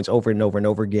talking points over and over and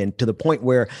over again to the point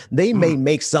where they may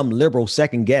make some liberal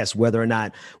second guess whether or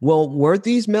not, well, were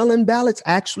these mail-in ballots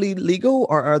actually legal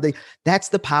or are they? That's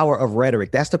the power of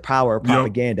rhetoric. That's the power of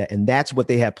propaganda. And that's what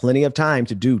they have plenty of time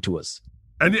to do to us.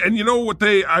 And you know what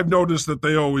I've noticed that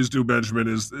they always do, Benjamin,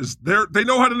 is they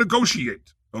know how to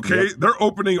negotiate. Okay, their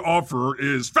opening offer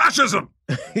is fascism.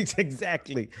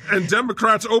 Exactly. And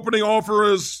Democrats' opening offer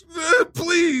is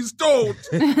please don't.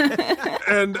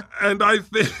 and I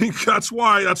think that's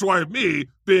why me,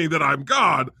 being that I'm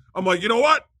God, I'm like, you know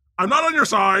what? I'm not on your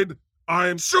side.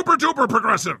 I'm super duper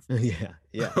progressive.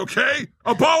 Yeah. Okay?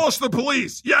 Abolish the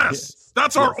police. Yes.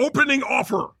 That's our opening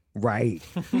offer. Right.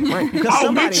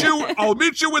 I'll meet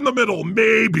you in the middle,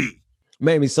 maybe.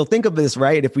 Maybe. So think of this,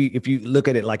 right? If you look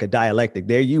at it like a dialectic,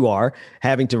 there you are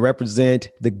having to represent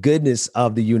the goodness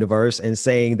of the universe and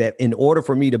saying that in order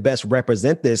for me to best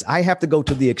represent this, I have to go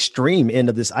to the extreme end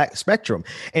of this spectrum.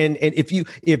 And if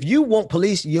you want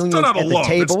police unions at the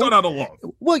table, it's done out of love.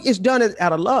 Well, it's done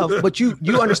out of love, but you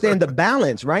understand the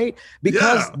balance, right?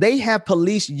 Because they have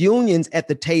police unions at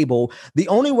the table. The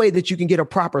only way that you can get a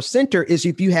proper center is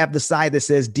if you have the side that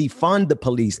says defund the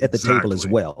police at the table as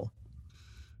well.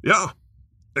 Yeah.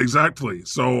 Exactly.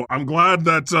 So I'm glad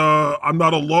that I'm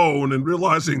not alone in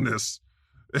realizing this.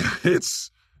 It's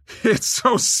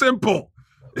so simple.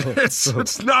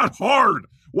 It's not hard.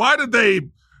 Why did they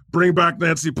bring back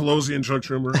Nancy Pelosi and Chuck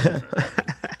Schumer?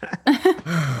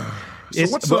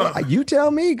 You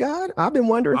tell me, God. I've been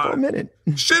wondering for a minute.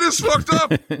 Shit is fucked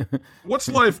up. What's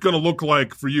life going to look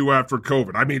like for you after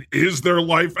COVID? I mean, is there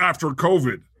life after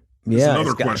COVID? That's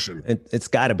another question. It's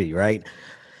got to be, right?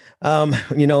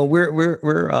 You know,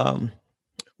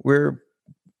 we're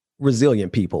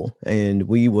resilient people and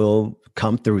we will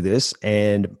come through this.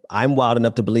 And I'm wild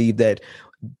enough to believe that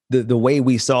the way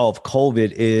we solve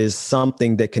COVID is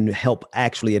something that can help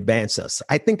actually advance us.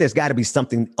 I think there's got to be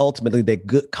something ultimately that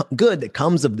good that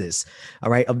comes of this. All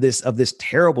right. Of this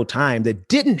terrible time that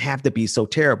didn't have to be so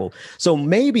terrible. So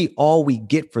maybe all we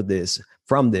get from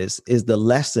this is the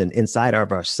lesson inside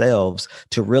of ourselves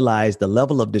to realize the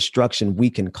level of destruction we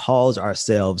can cause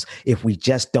ourselves if we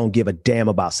just don't give a damn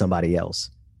about somebody else.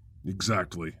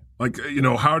 Exactly. Like, you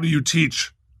know, how do you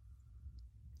teach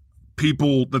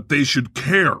people that they should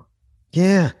care?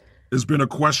 Yeah. Has been a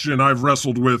question I've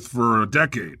wrestled with for a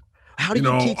decade. How do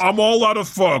you teach? I'm all out of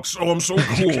fucks. Oh, I'm so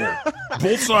cool.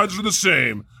 Both sides are the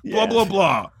same. Blah, blah,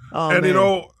 blah. Oh, and, man. You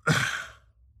know,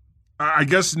 I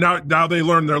guess now they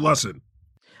learned their lesson.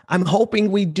 I'm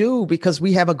hoping we do because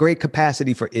we have a great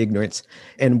capacity for ignorance.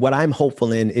 And what I'm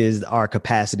hopeful in is our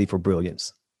capacity for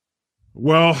brilliance.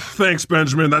 Well, thanks,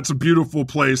 Benjamin. That's a beautiful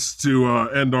place to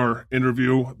end our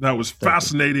interview. That was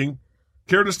fascinating.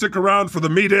 Care to stick around for the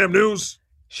Me Damn News?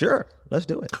 Sure. Let's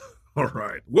do it. All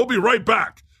right. We'll be right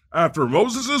back after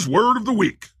Moses' Word of the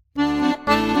Week.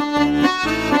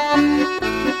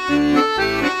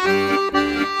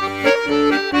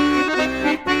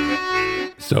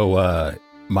 So,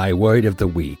 my word of the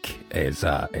week is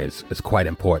quite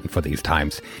important for these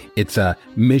times. It's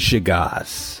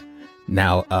mishigas.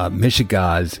 Now,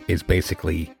 mishigas is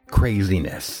basically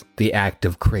craziness, the act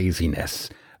of craziness.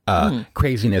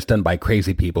 Craziness done by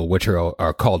crazy people, which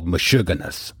are called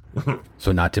meshuganas.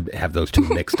 So not to have those two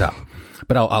mixed up.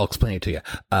 But I'll explain it to you.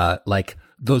 Like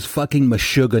those fucking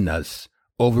meshuganas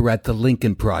over at the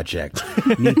Lincoln Project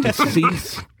need to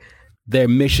cease their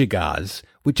mishigas,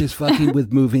 which is fucking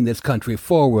with moving this country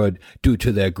forward due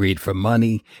to their greed for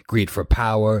money, greed for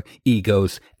power,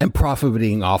 egos, and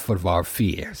profiting off of our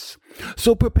fears.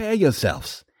 So prepare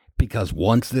yourselves, because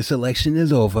once this election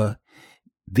is over,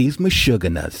 these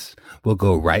meshuganas will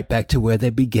go right back to where they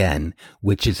began,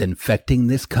 which is infecting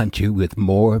this country with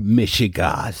more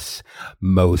mishigas.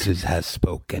 Moses has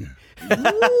spoken.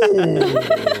 Ooh,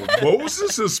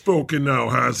 Moses has spoken now,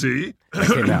 has he?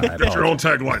 Get your own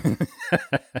tagline.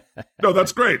 No,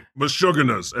 that's great.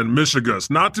 Meshuganas and Michigas,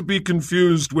 not to be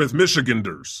confused with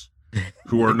Michiganders,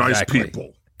 who are nice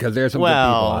people. Because there's some good people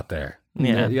out there.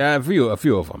 Yeah, a few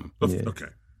of them. Okay.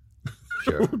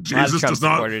 Sure. Jesus does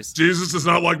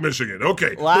not like Michigan.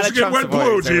 Okay. Michigan went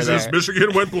blue, Jesus.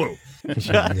 Michigan went blue.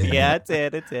 Yeah,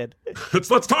 it did.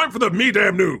 It's time for the Me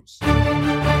Damn News.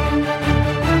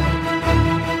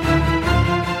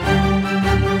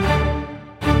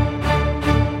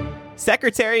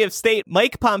 Secretary of State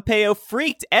Mike Pompeo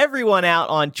freaked everyone out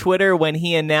on Twitter when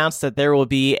he announced that there will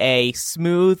be a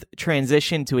smooth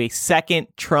transition to a second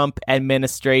Trump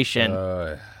administration.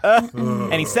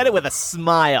 And he said it with a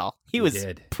smile. He was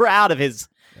proud of his,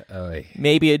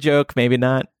 maybe a joke, maybe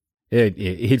not.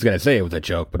 He's going to say it was a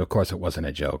joke, but of course it wasn't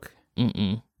a joke.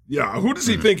 Mm-mm. Yeah, who does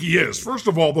he think he is? First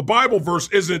of all, the Bible verse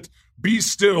isn't be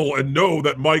still and know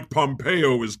that Mike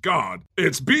Pompeo is God.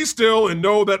 It's be still and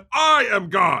know that I am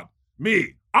God.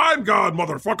 Me. I'm God,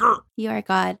 motherfucker. You are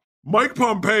God. Mike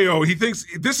Pompeo, he thinks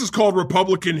this is called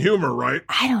Republican humor, right?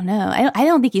 I don't know. I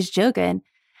don't think he's joking.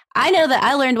 I know that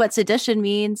I learned what sedition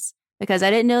means because I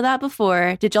didn't know that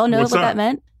before. Did y'all know what that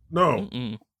meant? No.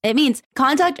 Mm-mm. It means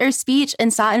conduct or speech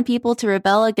inciting people to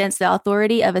rebel against the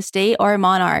authority of a state or a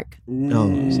monarch.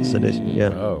 No, sedition. Yeah.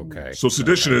 Oh, okay. So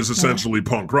sedition is essentially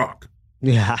punk rock.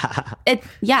 Yeah.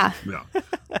 Yeah.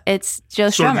 It's Joe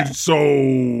Strummer. So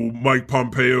Mike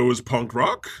Pompeo is punk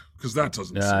rock? Because that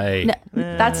doesn't seem... No,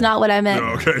 that's not what I meant.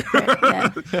 No, okay.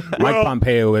 Mike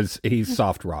Pompeo he's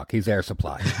soft rock. He's Air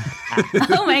Supply.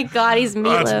 Oh my God, he's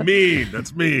meatloaf.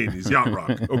 That's mean. He's yacht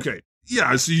rock. Okay.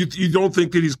 Yeah, so you don't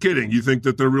think that he's kidding. You think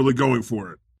that they're really going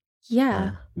for it.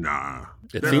 Yeah. Nah.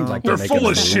 It seems like they're full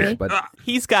of shit. But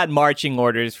he's got marching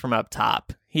orders from up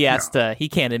top. He has to. He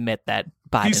can't admit that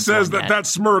Biden. He says that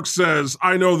smirk says,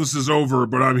 "I know this is over,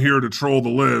 but I'm here to troll the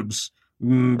libs.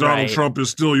 Donald Trump is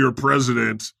still your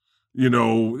president." You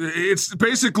know, it's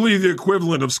basically the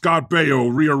equivalent of Scott Baio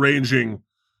rearranging,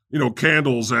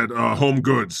 candles at Home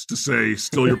Goods to say,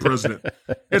 still your president.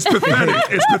 It's pathetic.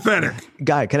 It's pathetic.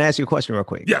 Guy, can I ask you a question real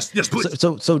quick? Yes, please.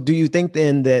 So do you think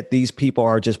then that these people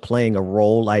are just playing a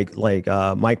role like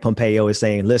Mike Pompeo is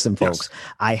saying, listen, folks,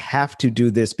 I have to do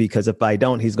this because if I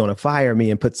don't, he's going to fire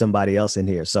me and put somebody else in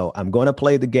here. So I'm going to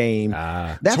play the game.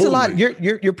 That's totally. A lot.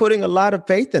 You're putting a lot of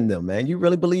faith in them, man. You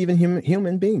really believe in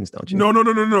human beings, don't you? No.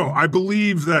 I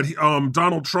believe that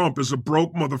Donald Trump is a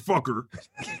broke motherfucker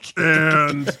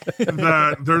and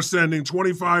that they're sending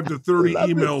 25 to 30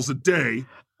 emails a day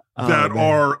that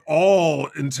are all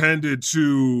intended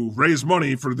to raise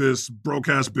money for this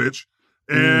broke-ass bitch.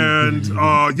 And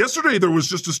yesterday there was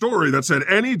just a story that said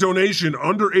any donation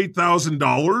under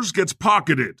 $8,000 gets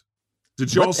pocketed.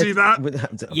 Did y'all see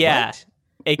that? Yeah. What?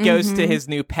 It goes to his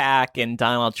new PAC and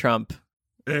Donald Trump.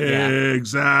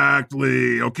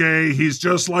 Exactly. Okay. He's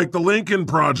just like the Lincoln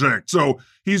Project. So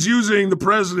he's using the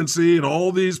presidency and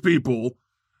all these people,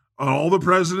 all the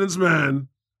president's men,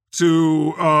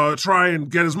 to try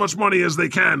and get as much money as they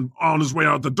can on his way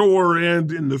out the door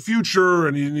and in the future.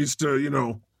 And he needs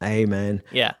to, Hey, man.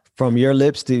 Yeah. From your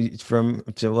lips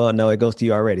well, no, it goes to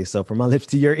you already. So from my lips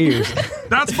to your ears.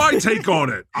 That's my take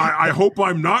on it. I hope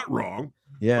I'm not wrong.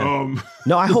 Yeah.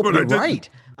 No, I hope you're right.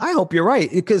 I hope you're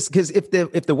right, because if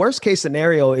the worst case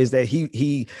scenario is that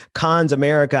he cons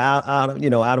America out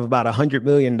of about $100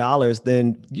 million,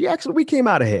 then we came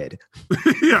out ahead.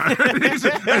 Yeah, and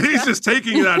he's just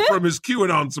taking that from his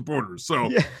QAnon supporters. So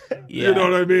you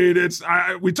know what I mean.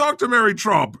 We talked to Mary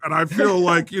Trump, and I feel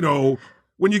like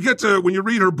when you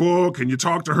read her book and you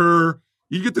talk to her,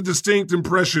 you get the distinct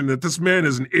impression that this man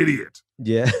is an idiot.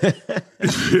 Yeah,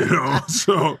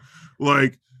 so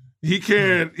like. He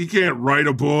can't write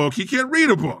a book. He can't read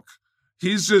a book.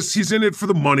 He's in it for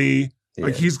the money. Yeah.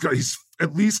 Like he's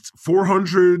at least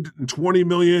 $420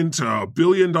 million to $1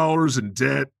 billion in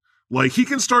debt. Like he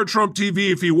can start Trump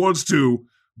TV if he wants to,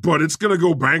 but it's going to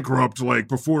go bankrupt like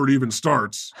before it even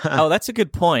starts. Oh, that's a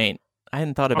good point. I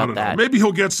hadn't thought about that. Maybe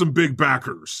he'll get some big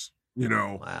backers.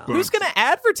 Wow. Who's going to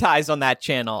advertise on that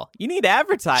channel? You need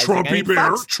advertising.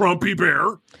 Trumpy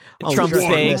Bear. Trump's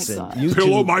face.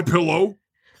 Pillow, my pillow.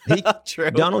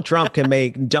 Donald Trump can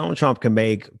make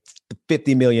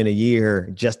 $50 million a year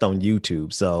just on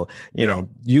YouTube. So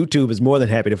YouTube is more than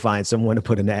happy to find someone to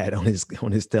put an ad on his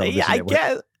television. Yeah, I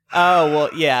guess. Oh well,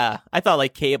 yeah. I thought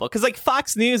like cable, because like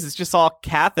Fox News is just all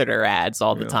catheter ads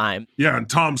all the time. Yeah, and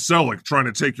Tom Selleck trying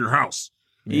to take your house.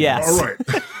 Yes. All right.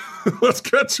 Let's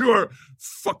get to our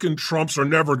fucking Trumps are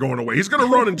never going away. He's going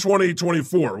to run in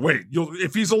 2024. Wait,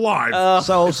 if he's alive.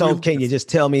 So can you just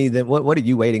tell me that what are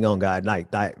you waiting on, God? Like,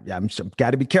 I'm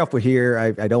got to be careful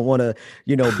here. I don't want to,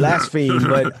 blaspheme,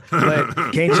 but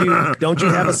don't you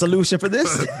have a solution for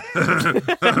this?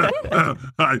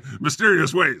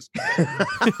 Mysterious ways.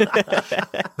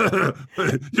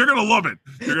 You're going to love it.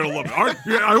 You're going to love it.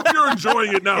 I hope you're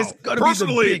enjoying it now. It's going to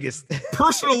be the biggest.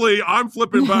 Personally, I'm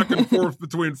flipping back and forth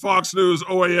between Fox News,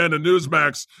 OAN, and Newsmax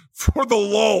for the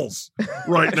lulls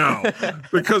right now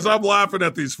because I'm laughing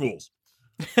at these fools.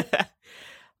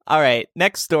 All right,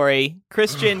 next story.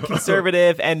 Christian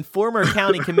conservative and former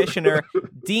county commissioner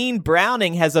Dean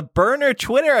Browning has a burner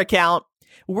Twitter account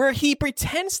where he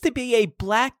pretends to be a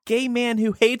black gay man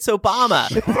who hates Obama.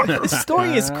 The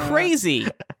story is crazy.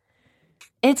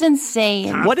 It's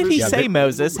insane. What did he say,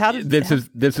 Moses? How did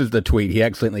this is the tweet he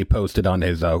accidentally posted on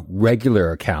his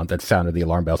regular account that sounded the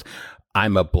alarm bells.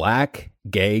 I'm a black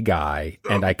gay guy,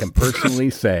 and I can personally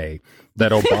say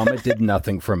that Obama did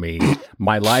nothing for me.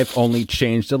 My life only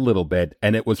changed a little bit,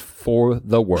 and it was for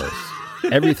the worse.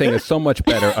 Everything is so much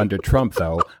better under Trump,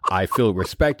 though. I feel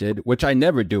respected, which I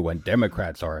never do when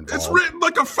Democrats are involved. It's written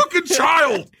like a fucking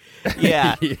child.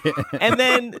 Yeah. And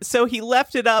then, so he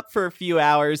left it up for a few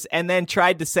hours and then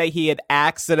tried to say he had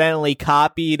accidentally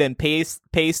copied and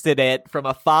pasted it from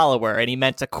a follower, and he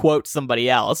meant to quote somebody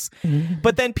else.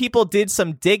 But then people did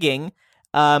some digging.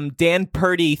 Dan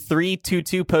Purdy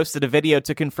 322 posted a video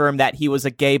to confirm that he was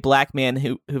a gay black man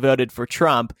who voted for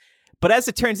Trump. But as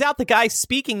it turns out, the guy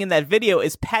speaking in that video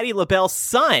is Patti LaBelle's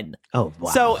son. Oh,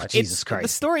 wow. So Jesus Christ. The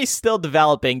story's still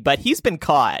developing, but he's been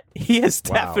caught. He has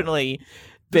definitely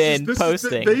been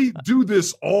posting. They do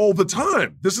this all the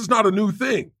time. This is not a new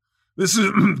thing.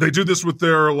 They do this with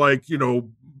their,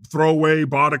 throwaway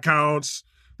bot accounts.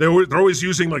 They're always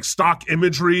using, stock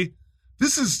imagery.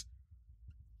 This is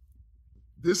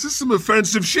some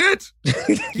offensive shit.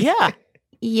 Yeah.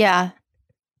 Yeah.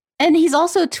 And he's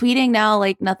also tweeting now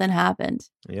like nothing happened.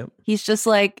 Yep. He's just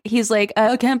like,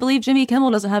 I can't believe Jimmy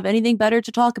Kimmel doesn't have anything better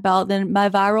to talk about than my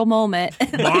viral moment.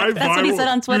 That's what he said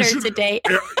on Twitter today.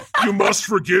 You must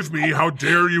forgive me. How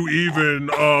dare you even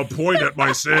point at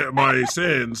my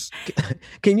sins?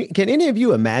 Can any of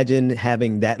you imagine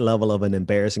having that level of an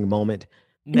embarrassing moment?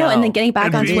 No, and then getting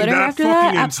back on Twitter after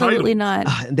that? Absolutely not.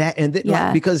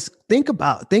 Because think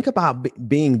about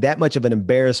being that much of an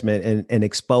embarrassment and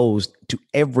exposed to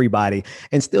everybody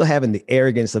and still having the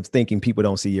arrogance of thinking people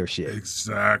don't see your shit.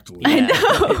 Exactly. I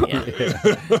know.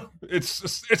 Yeah. It's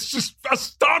just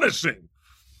astonishing.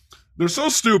 They're so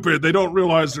stupid, they don't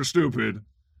realize they're stupid.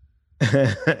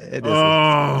 It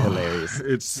is hilarious.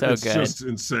 It's good. Just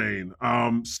insane.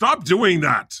 Stop doing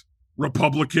that,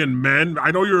 Republican men.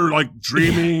 I know you're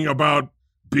dreaming about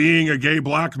being a gay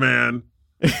black man,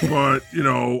 but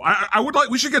I would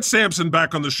we should get Samson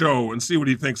back on the show and see what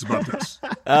he thinks about this.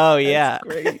 Oh yeah.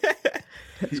 Great.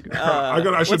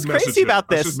 I should what's message crazy him. about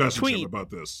I this should message tweet him about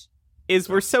this is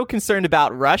we're so concerned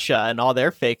about Russia and all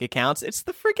their fake accounts. It's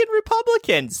the freaking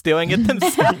Republicans doing it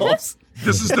themselves.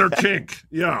 This is their kink.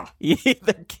 Yeah.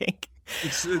 Their kink.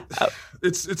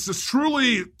 It's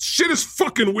truly shit is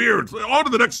fucking weird. On to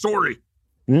the next story.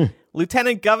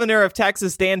 Lieutenant Governor of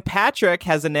Texas Dan Patrick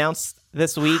has announced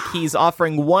this week he's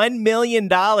offering $1 million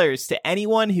to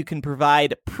anyone who can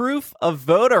provide proof of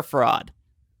voter fraud.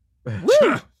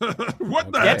 Woo!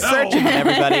 What the Get hell searching,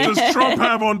 everybody. does Trump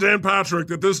have on Dan Patrick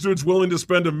that this dude's willing to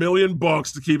spend $1 million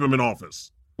to keep him in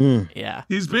office? Yeah.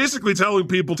 He's basically telling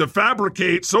people to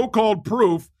fabricate so-called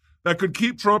proof that could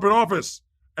keep Trump in office.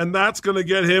 And that's going to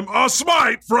get him a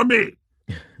smite from me.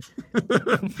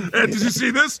 And did you see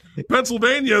this?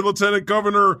 Pennsylvania Lieutenant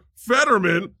Governor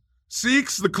Fetterman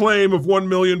seeks the claim of 1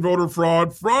 million voter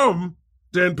fraud from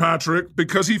Dan Patrick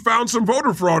because he found some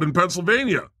voter fraud in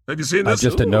Pennsylvania. Have you seen this?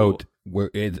 Just a note,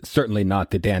 it's certainly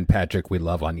not the Dan Patrick we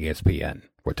love on ESPN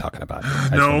we're talking about.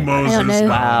 No, Moses. I don't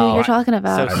know who you're talking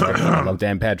about. I love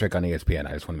Dan Patrick on ESPN.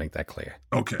 I just want to make that clear.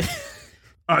 Okay.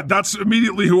 That's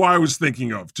immediately who I was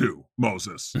thinking of, too,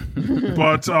 Moses.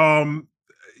 But,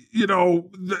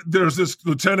 there's this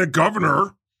lieutenant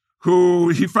governor who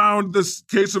he found this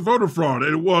case of voter fraud.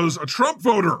 It was a Trump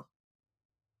voter.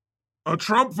 A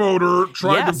Trump voter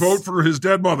tried to vote for his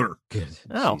dead mother. Good.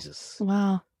 Oh. Jesus.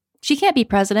 Wow. She can't be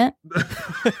president.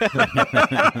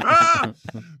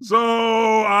 So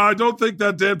I don't think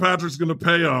that Dan Patrick's going to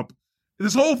pay up.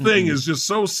 This whole thing is just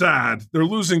so sad. They're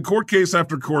losing court case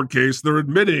after court case. They're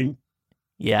admitting,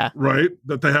 right,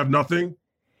 that they have nothing.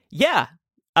 Yeah.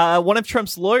 One of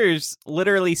Trump's lawyers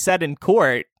literally said in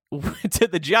court to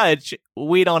the judge,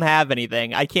 we don't have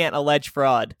anything. I can't allege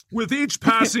fraud. With each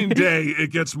passing day,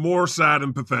 it gets more sad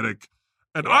and pathetic.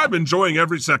 and I'm enjoying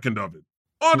every second of it.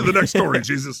 On to the next story,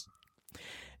 Jesus.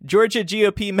 Georgia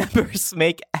GOP members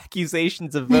make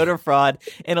accusations of voter fraud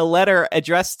in a letter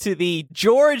addressed to the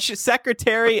George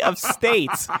Secretary of State.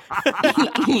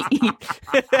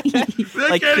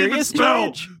 They can't even spell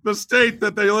George? the state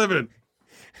that they live in.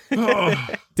 Oh.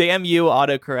 Damn you,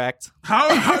 autocorrect.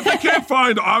 How they can't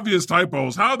find obvious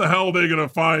typos? How the hell are they going to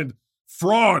find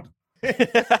fraud?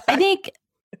 I think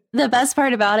the best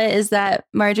part about it is that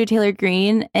Marjorie Taylor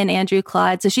Greene and Andrew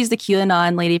Clyde, so she's the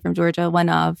QAnon lady from Georgia, one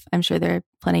of, I'm sure there are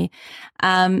plenty.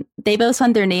 They both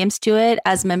signed their names to it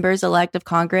as members elect of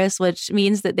Congress, which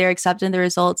means that they're accepting the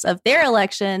results of their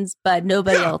elections, but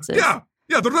nobody else's. Yeah,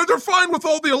 they're fine with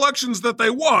all the elections that they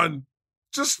won,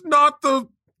 just not the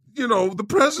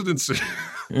presidency.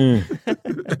 and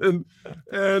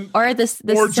or the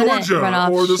or Senate Georgia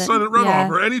runoff or the Senate runoff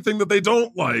or yeah. anything that they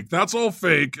don't like. That's all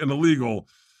fake and illegal.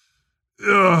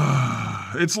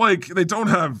 It's like they don't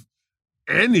have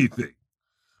anything.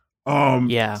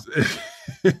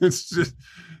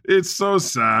 It's so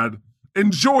sad.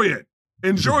 Enjoy it.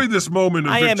 Enjoy this moment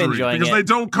of I victory am enjoying because it. they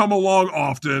don't come along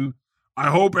often. I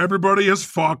hope everybody is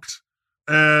fucked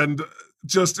and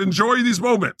just enjoy these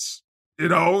moments.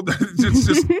 It's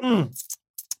just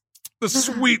the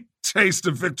sweet taste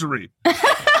of victory.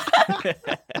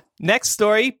 Next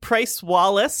story, Price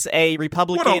Wallace, a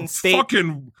Republican What a state...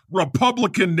 fucking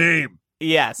Republican name.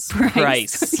 Yes,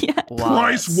 Price. Yeah.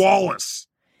 Price Wallace.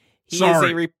 He Sorry.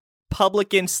 is a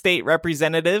Republican state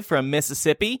representative from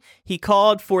Mississippi. He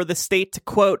called for the state to,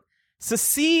 quote,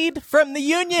 secede from the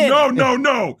Union.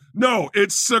 No.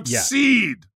 It's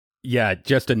succeed. Yeah,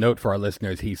 just a note for our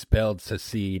listeners. He spelled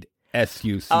secede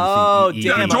SUCCEE. Oh,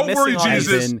 damn. Don't worry,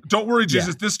 Jesus. in. Don't worry,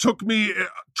 Jesus. This took me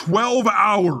 12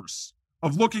 hours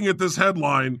of looking at this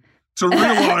headline to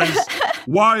realize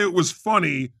why it was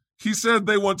funny. He said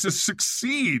they want to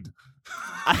succeed.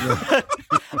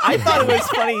 I thought it was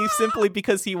funny simply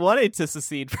because he wanted to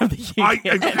secede from the Union.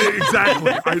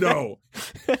 Exactly. I know.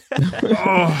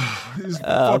 These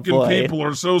fucking people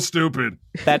are so stupid.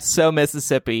 That's so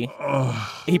Mississippi.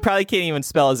 He probably can't even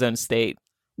spell his own state.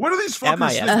 What are these fuckers?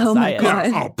 M-I-S-S-I-S. Oh my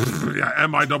God.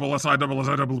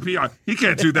 M-I-S-S-I-S-S-I-P-I. He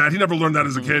can't do that. He never learned that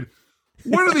as a kid.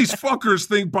 What do these fuckers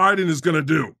think Biden is going to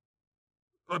do?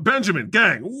 Benjamin,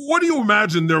 gang, what do you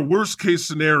imagine their worst case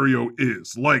scenario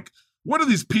is? Like, what do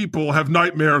these people have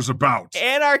nightmares about?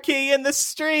 Anarchy in the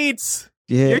streets.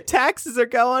 Yeah. Your taxes are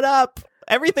going up.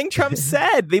 Everything Trump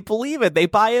said, they believe it. They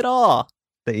buy it all.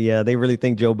 They really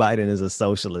think Joe Biden is a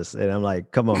socialist. And I'm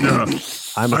like, come on, man.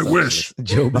 I'm a I socialist. wish.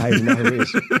 Joe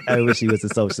Biden, I wish he was a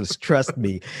socialist. Trust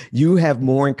me, you have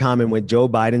more in common with Joe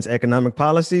Biden's economic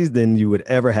policies than you would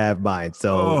ever have mine.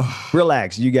 So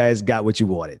relax. You guys got what you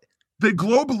wanted. They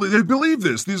believe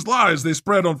this. These lies they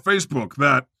spread on Facebook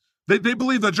that they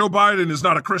believe that Joe Biden is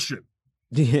not a Christian.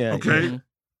 Yeah. Okay.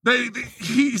 Yeah.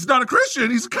 He's not a Christian.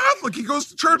 He's a Catholic. He goes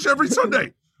to church every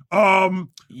Sunday.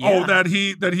 That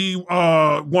he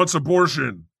wants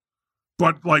abortion,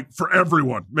 but like for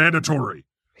everyone, mandatory.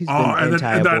 He's been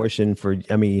anti-abortion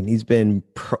he's been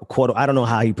quote, I don't know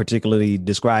how he particularly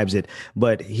describes it,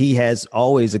 but he has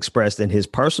always expressed in his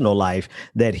personal life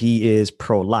that he is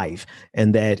pro-life,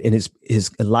 and that in his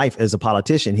life as a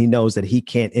politician, he knows that he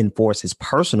can't enforce his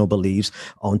personal beliefs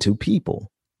onto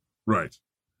people. Right.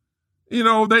 You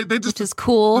know, they just, which is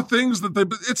cool. The things that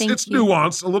it's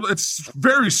nuanced a little. It's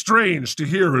very strange to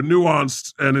hear a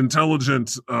nuanced and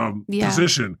intelligent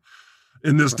position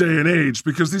in this day and age,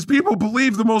 because these people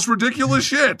believe the most ridiculous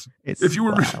shit. If you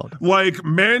were like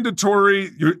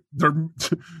mandatory,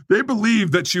 they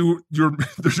believe that you're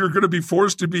going to be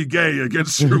forced to be gay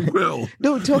against your will.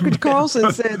 No, Tucker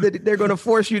Carlson said that they're going to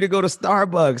force you to go to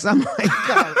Starbucks. I'm like,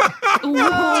 God.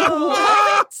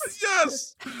 What?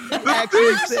 Yes, he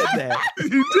actually said that. He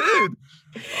did.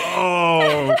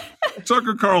 Oh,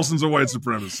 Tucker Carlson's a white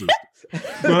supremacist,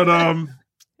 but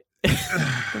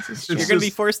you're going to be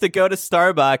forced to go to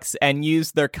Starbucks and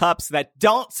use their cups that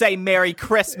don't say Merry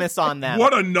Christmas on them.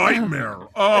 What a nightmare.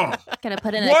 Oh, gotta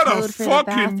put in what a code a for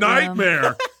fucking the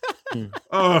nightmare.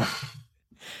 All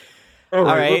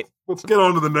right. Let's get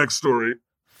on to the next story.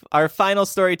 Our final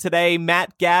story today,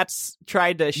 Matt Gaetz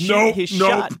tried to shoot his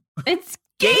shot. It's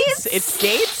Gates. It's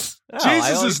Gates? Oh,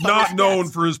 Jesus is not known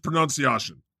for his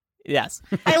pronunciation. Yes.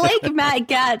 I like Matt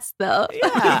Gaetz, though.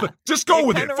 Yeah. Just go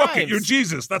with it. kinda Fuck it. rhymes. You're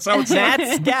Jesus. That's how it's Matt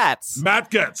Gaetz. Matt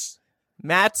Gaetz.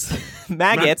 Matt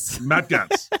Gaetz. Matt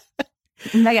Gaetz.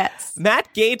 Nuggets.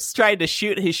 Matt Gaetz tried to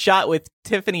shoot his shot with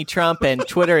Tiffany Trump, and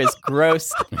Twitter is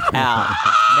grossed out.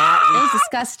 It was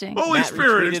disgusting. Holy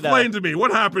Spirit, explain to me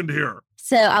what happened here.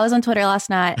 So I was on Twitter last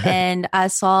night and I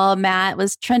saw Matt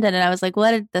was trending and I was like,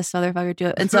 what did this motherfucker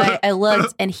do? And so I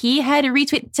looked and he had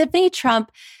retweeted. Tiffany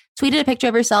Trump tweeted a picture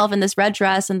of herself in this red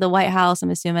dress in the White House,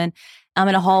 I'm assuming, in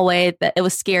a hallway. That it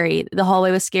was scary. The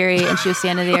hallway was scary and she was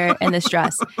standing there in this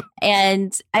dress.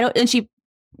 And she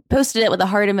posted it with a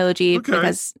heart emoji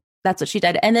because that's what she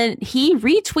did. And then he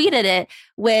retweeted it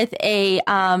with a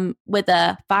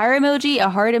fire emoji, a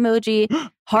heart emoji,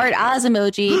 heart eyes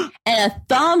emoji, and a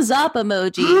thumbs up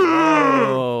emoji.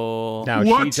 Oh. Now,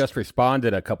 she just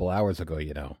responded a couple hours ago,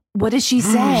 you know. What did she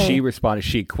say? She responded,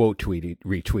 she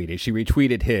retweeted. She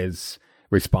retweeted his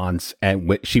response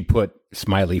and she put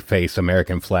smiley face,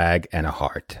 American flag, and a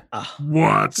heart.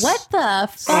 What? What the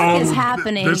fuck is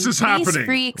happening? This is happening. These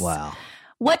freaks. Wow.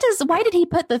 Why did he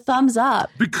put the thumbs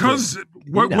up? Because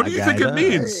what do you think it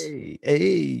means?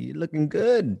 Hey, looking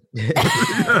good.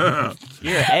 Yeah.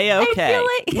 You're A-okay.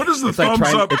 What is the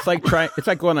thumbs up? It's like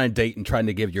going on a date and trying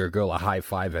to give your girl a high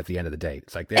five at the end of the date.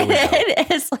 It's like, there we go. It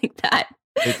is like that.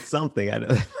 It's something. I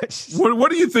know.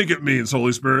 What do you think it means,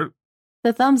 Holy Spirit?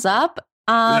 The thumbs up?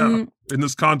 In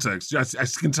this context, I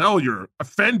can tell you're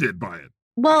offended by it.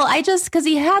 Well, because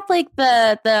he had like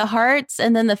the hearts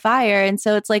and then the fire. And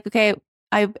so it's like, okay,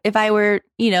 if I were,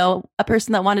 a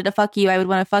person that wanted to fuck you, I would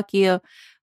want to fuck you.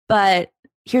 But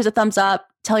here's a thumbs up.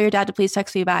 Tell your dad to please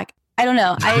text me back. I don't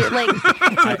know.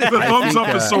 The thumbs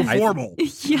up is so formal.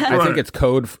 Yeah. I think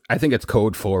it's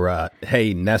code for,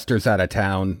 hey, Nestor's out of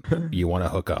town. You want to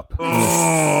hook up?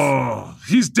 Oh,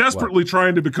 he's desperately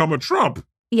trying to become a Trump.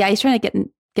 Yeah, he's trying to get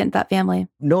into that family.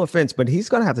 No offense, but he's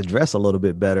gonna have to dress a little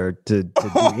bit better to do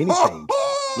anything.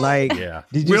 Like,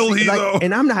 did you Will he though?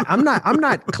 And I'm not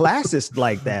classist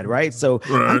like that, right? So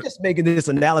I'm just making this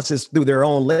analysis through their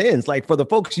own lens. Like, for the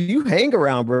folks you hang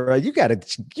around, bro, you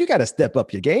gotta step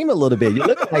up your game a little bit. You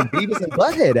look like Beavis and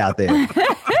Butthead out there.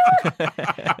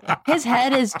 His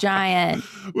head is giant.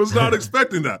 Was not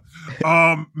expecting that.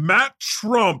 Matt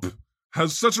Trump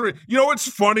has such a, what's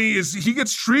funny is he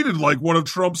gets treated like one of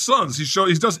Trump's sons.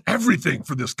 He does everything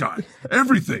for this guy,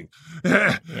 everything.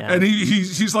 Yeah. And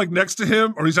he's like next to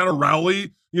him, or he's at a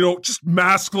rally, just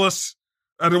maskless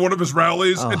at one of his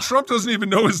rallies. And Trump doesn't even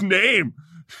know his name.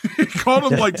 He called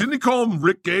him didn't he call him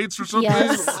Rick Gates or something?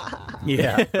 Yes.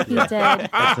 Yeah. He did.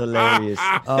 That's hilarious.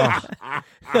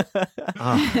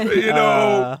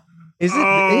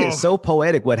 It is so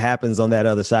poetic what happens on that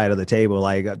other side of the table.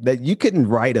 Like, that you couldn't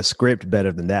write a script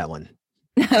better than that one.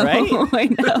 Right? I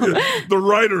know. The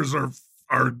writers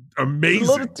are amazing.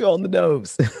 A little too on the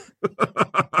nose.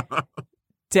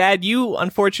 Dad, you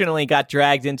unfortunately got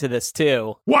dragged into this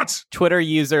too. What? Twitter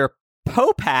user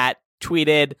Popat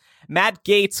tweeted, Matt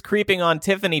Gaetz creeping on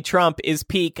Tiffany Trump is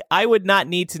peak. I would not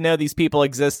need to know these people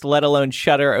exist, let alone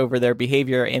shudder over their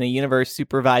behavior in a universe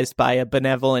supervised by a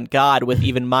benevolent God with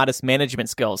even modest management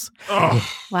skills. Oh.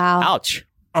 Wow. Ouch.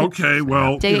 Okay,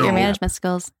 well, dig at your management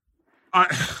skills. What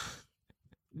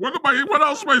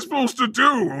else am I supposed to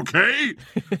do? Okay,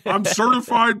 I'm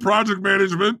certified project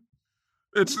management.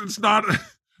 It's not.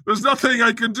 There's nothing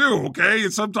I can do. Okay,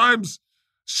 and sometimes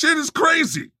shit is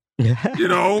crazy.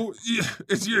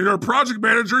 You're a project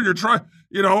manager. You're trying.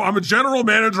 I'm a general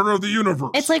manager of the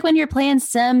universe. It's like when you're playing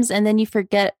Sims and then you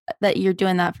forget that you're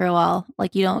doing that for a while.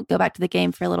 Like, you don't go back to the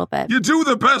game for a little bit. You do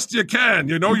the best you can.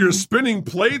 You're spinning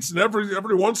plates, and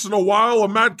every once in a while, a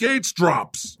Matt Gaetz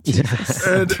drops,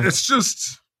 and it's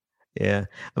just. Yeah,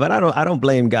 but I don't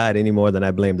blame God any more than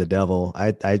I blame the devil.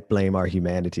 I blame our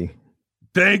humanity.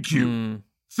 Thank you.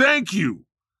 Thank you.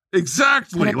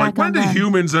 Exactly. Like, when do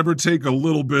humans ever take a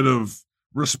little bit of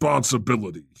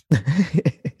responsibility?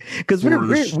 Because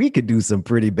we could do some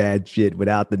pretty bad shit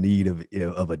without the need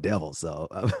of a devil. So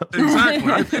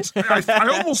exactly.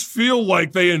 I almost feel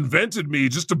like they invented me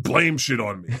just to blame shit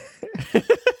on me. I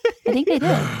think they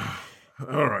did.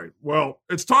 All right. Well,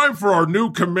 it's time for our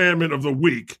new commandment of the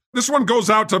week. This one goes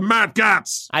out to Matt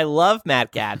Gaetz. I love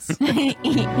Matt Gaetz.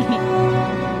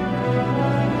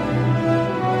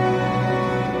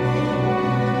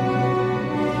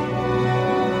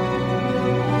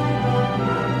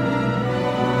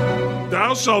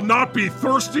 Thou shalt not be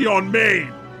thirsty on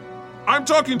maid. I'm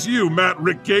talking to you, Matt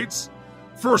Rick Gaetz,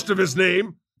 first of his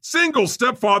name, single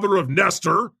stepfather of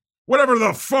Nestor, whatever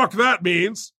the fuck that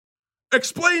means.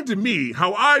 Explain to me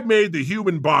how I made the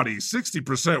human body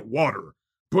 60% water,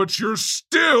 but you're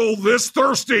still this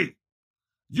thirsty.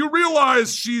 You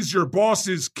realize she's your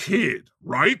boss's kid,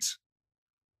 right?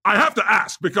 I have to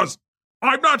ask because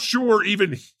I'm not sure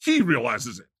even he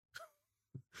realizes it.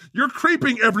 You're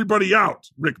creeping everybody out,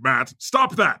 Rick Matt.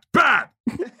 Stop that. Bad.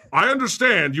 I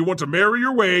understand you want to marry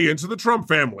your way into the Trump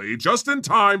family just in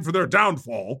time for their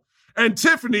downfall, and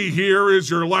Tiffany here is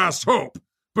your last hope.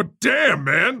 But damn,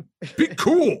 man, be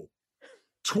cool.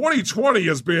 2020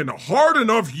 has been a hard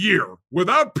enough year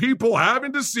without people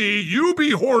having to see you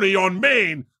be horny on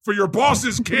Maine for your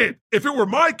boss's kid. If it were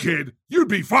my kid, you'd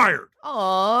be fired.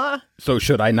 Aww. So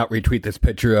should I not retweet this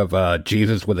picture of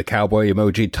Jesus with a cowboy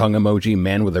emoji, tongue emoji,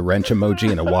 man with a wrench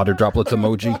emoji, and a water droplets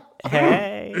emoji?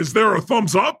 Hey. Is there a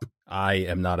thumbs up? I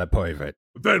am not a pervert.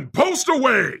 Then post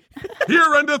away.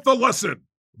 Here endeth the lesson.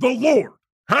 The Lord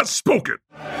has spoken.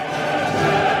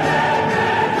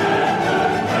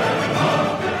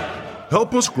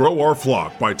 Help us grow our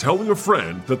flock by telling a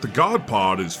friend that the God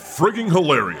Pod is frigging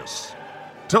hilarious.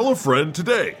 Tell a friend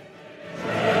today.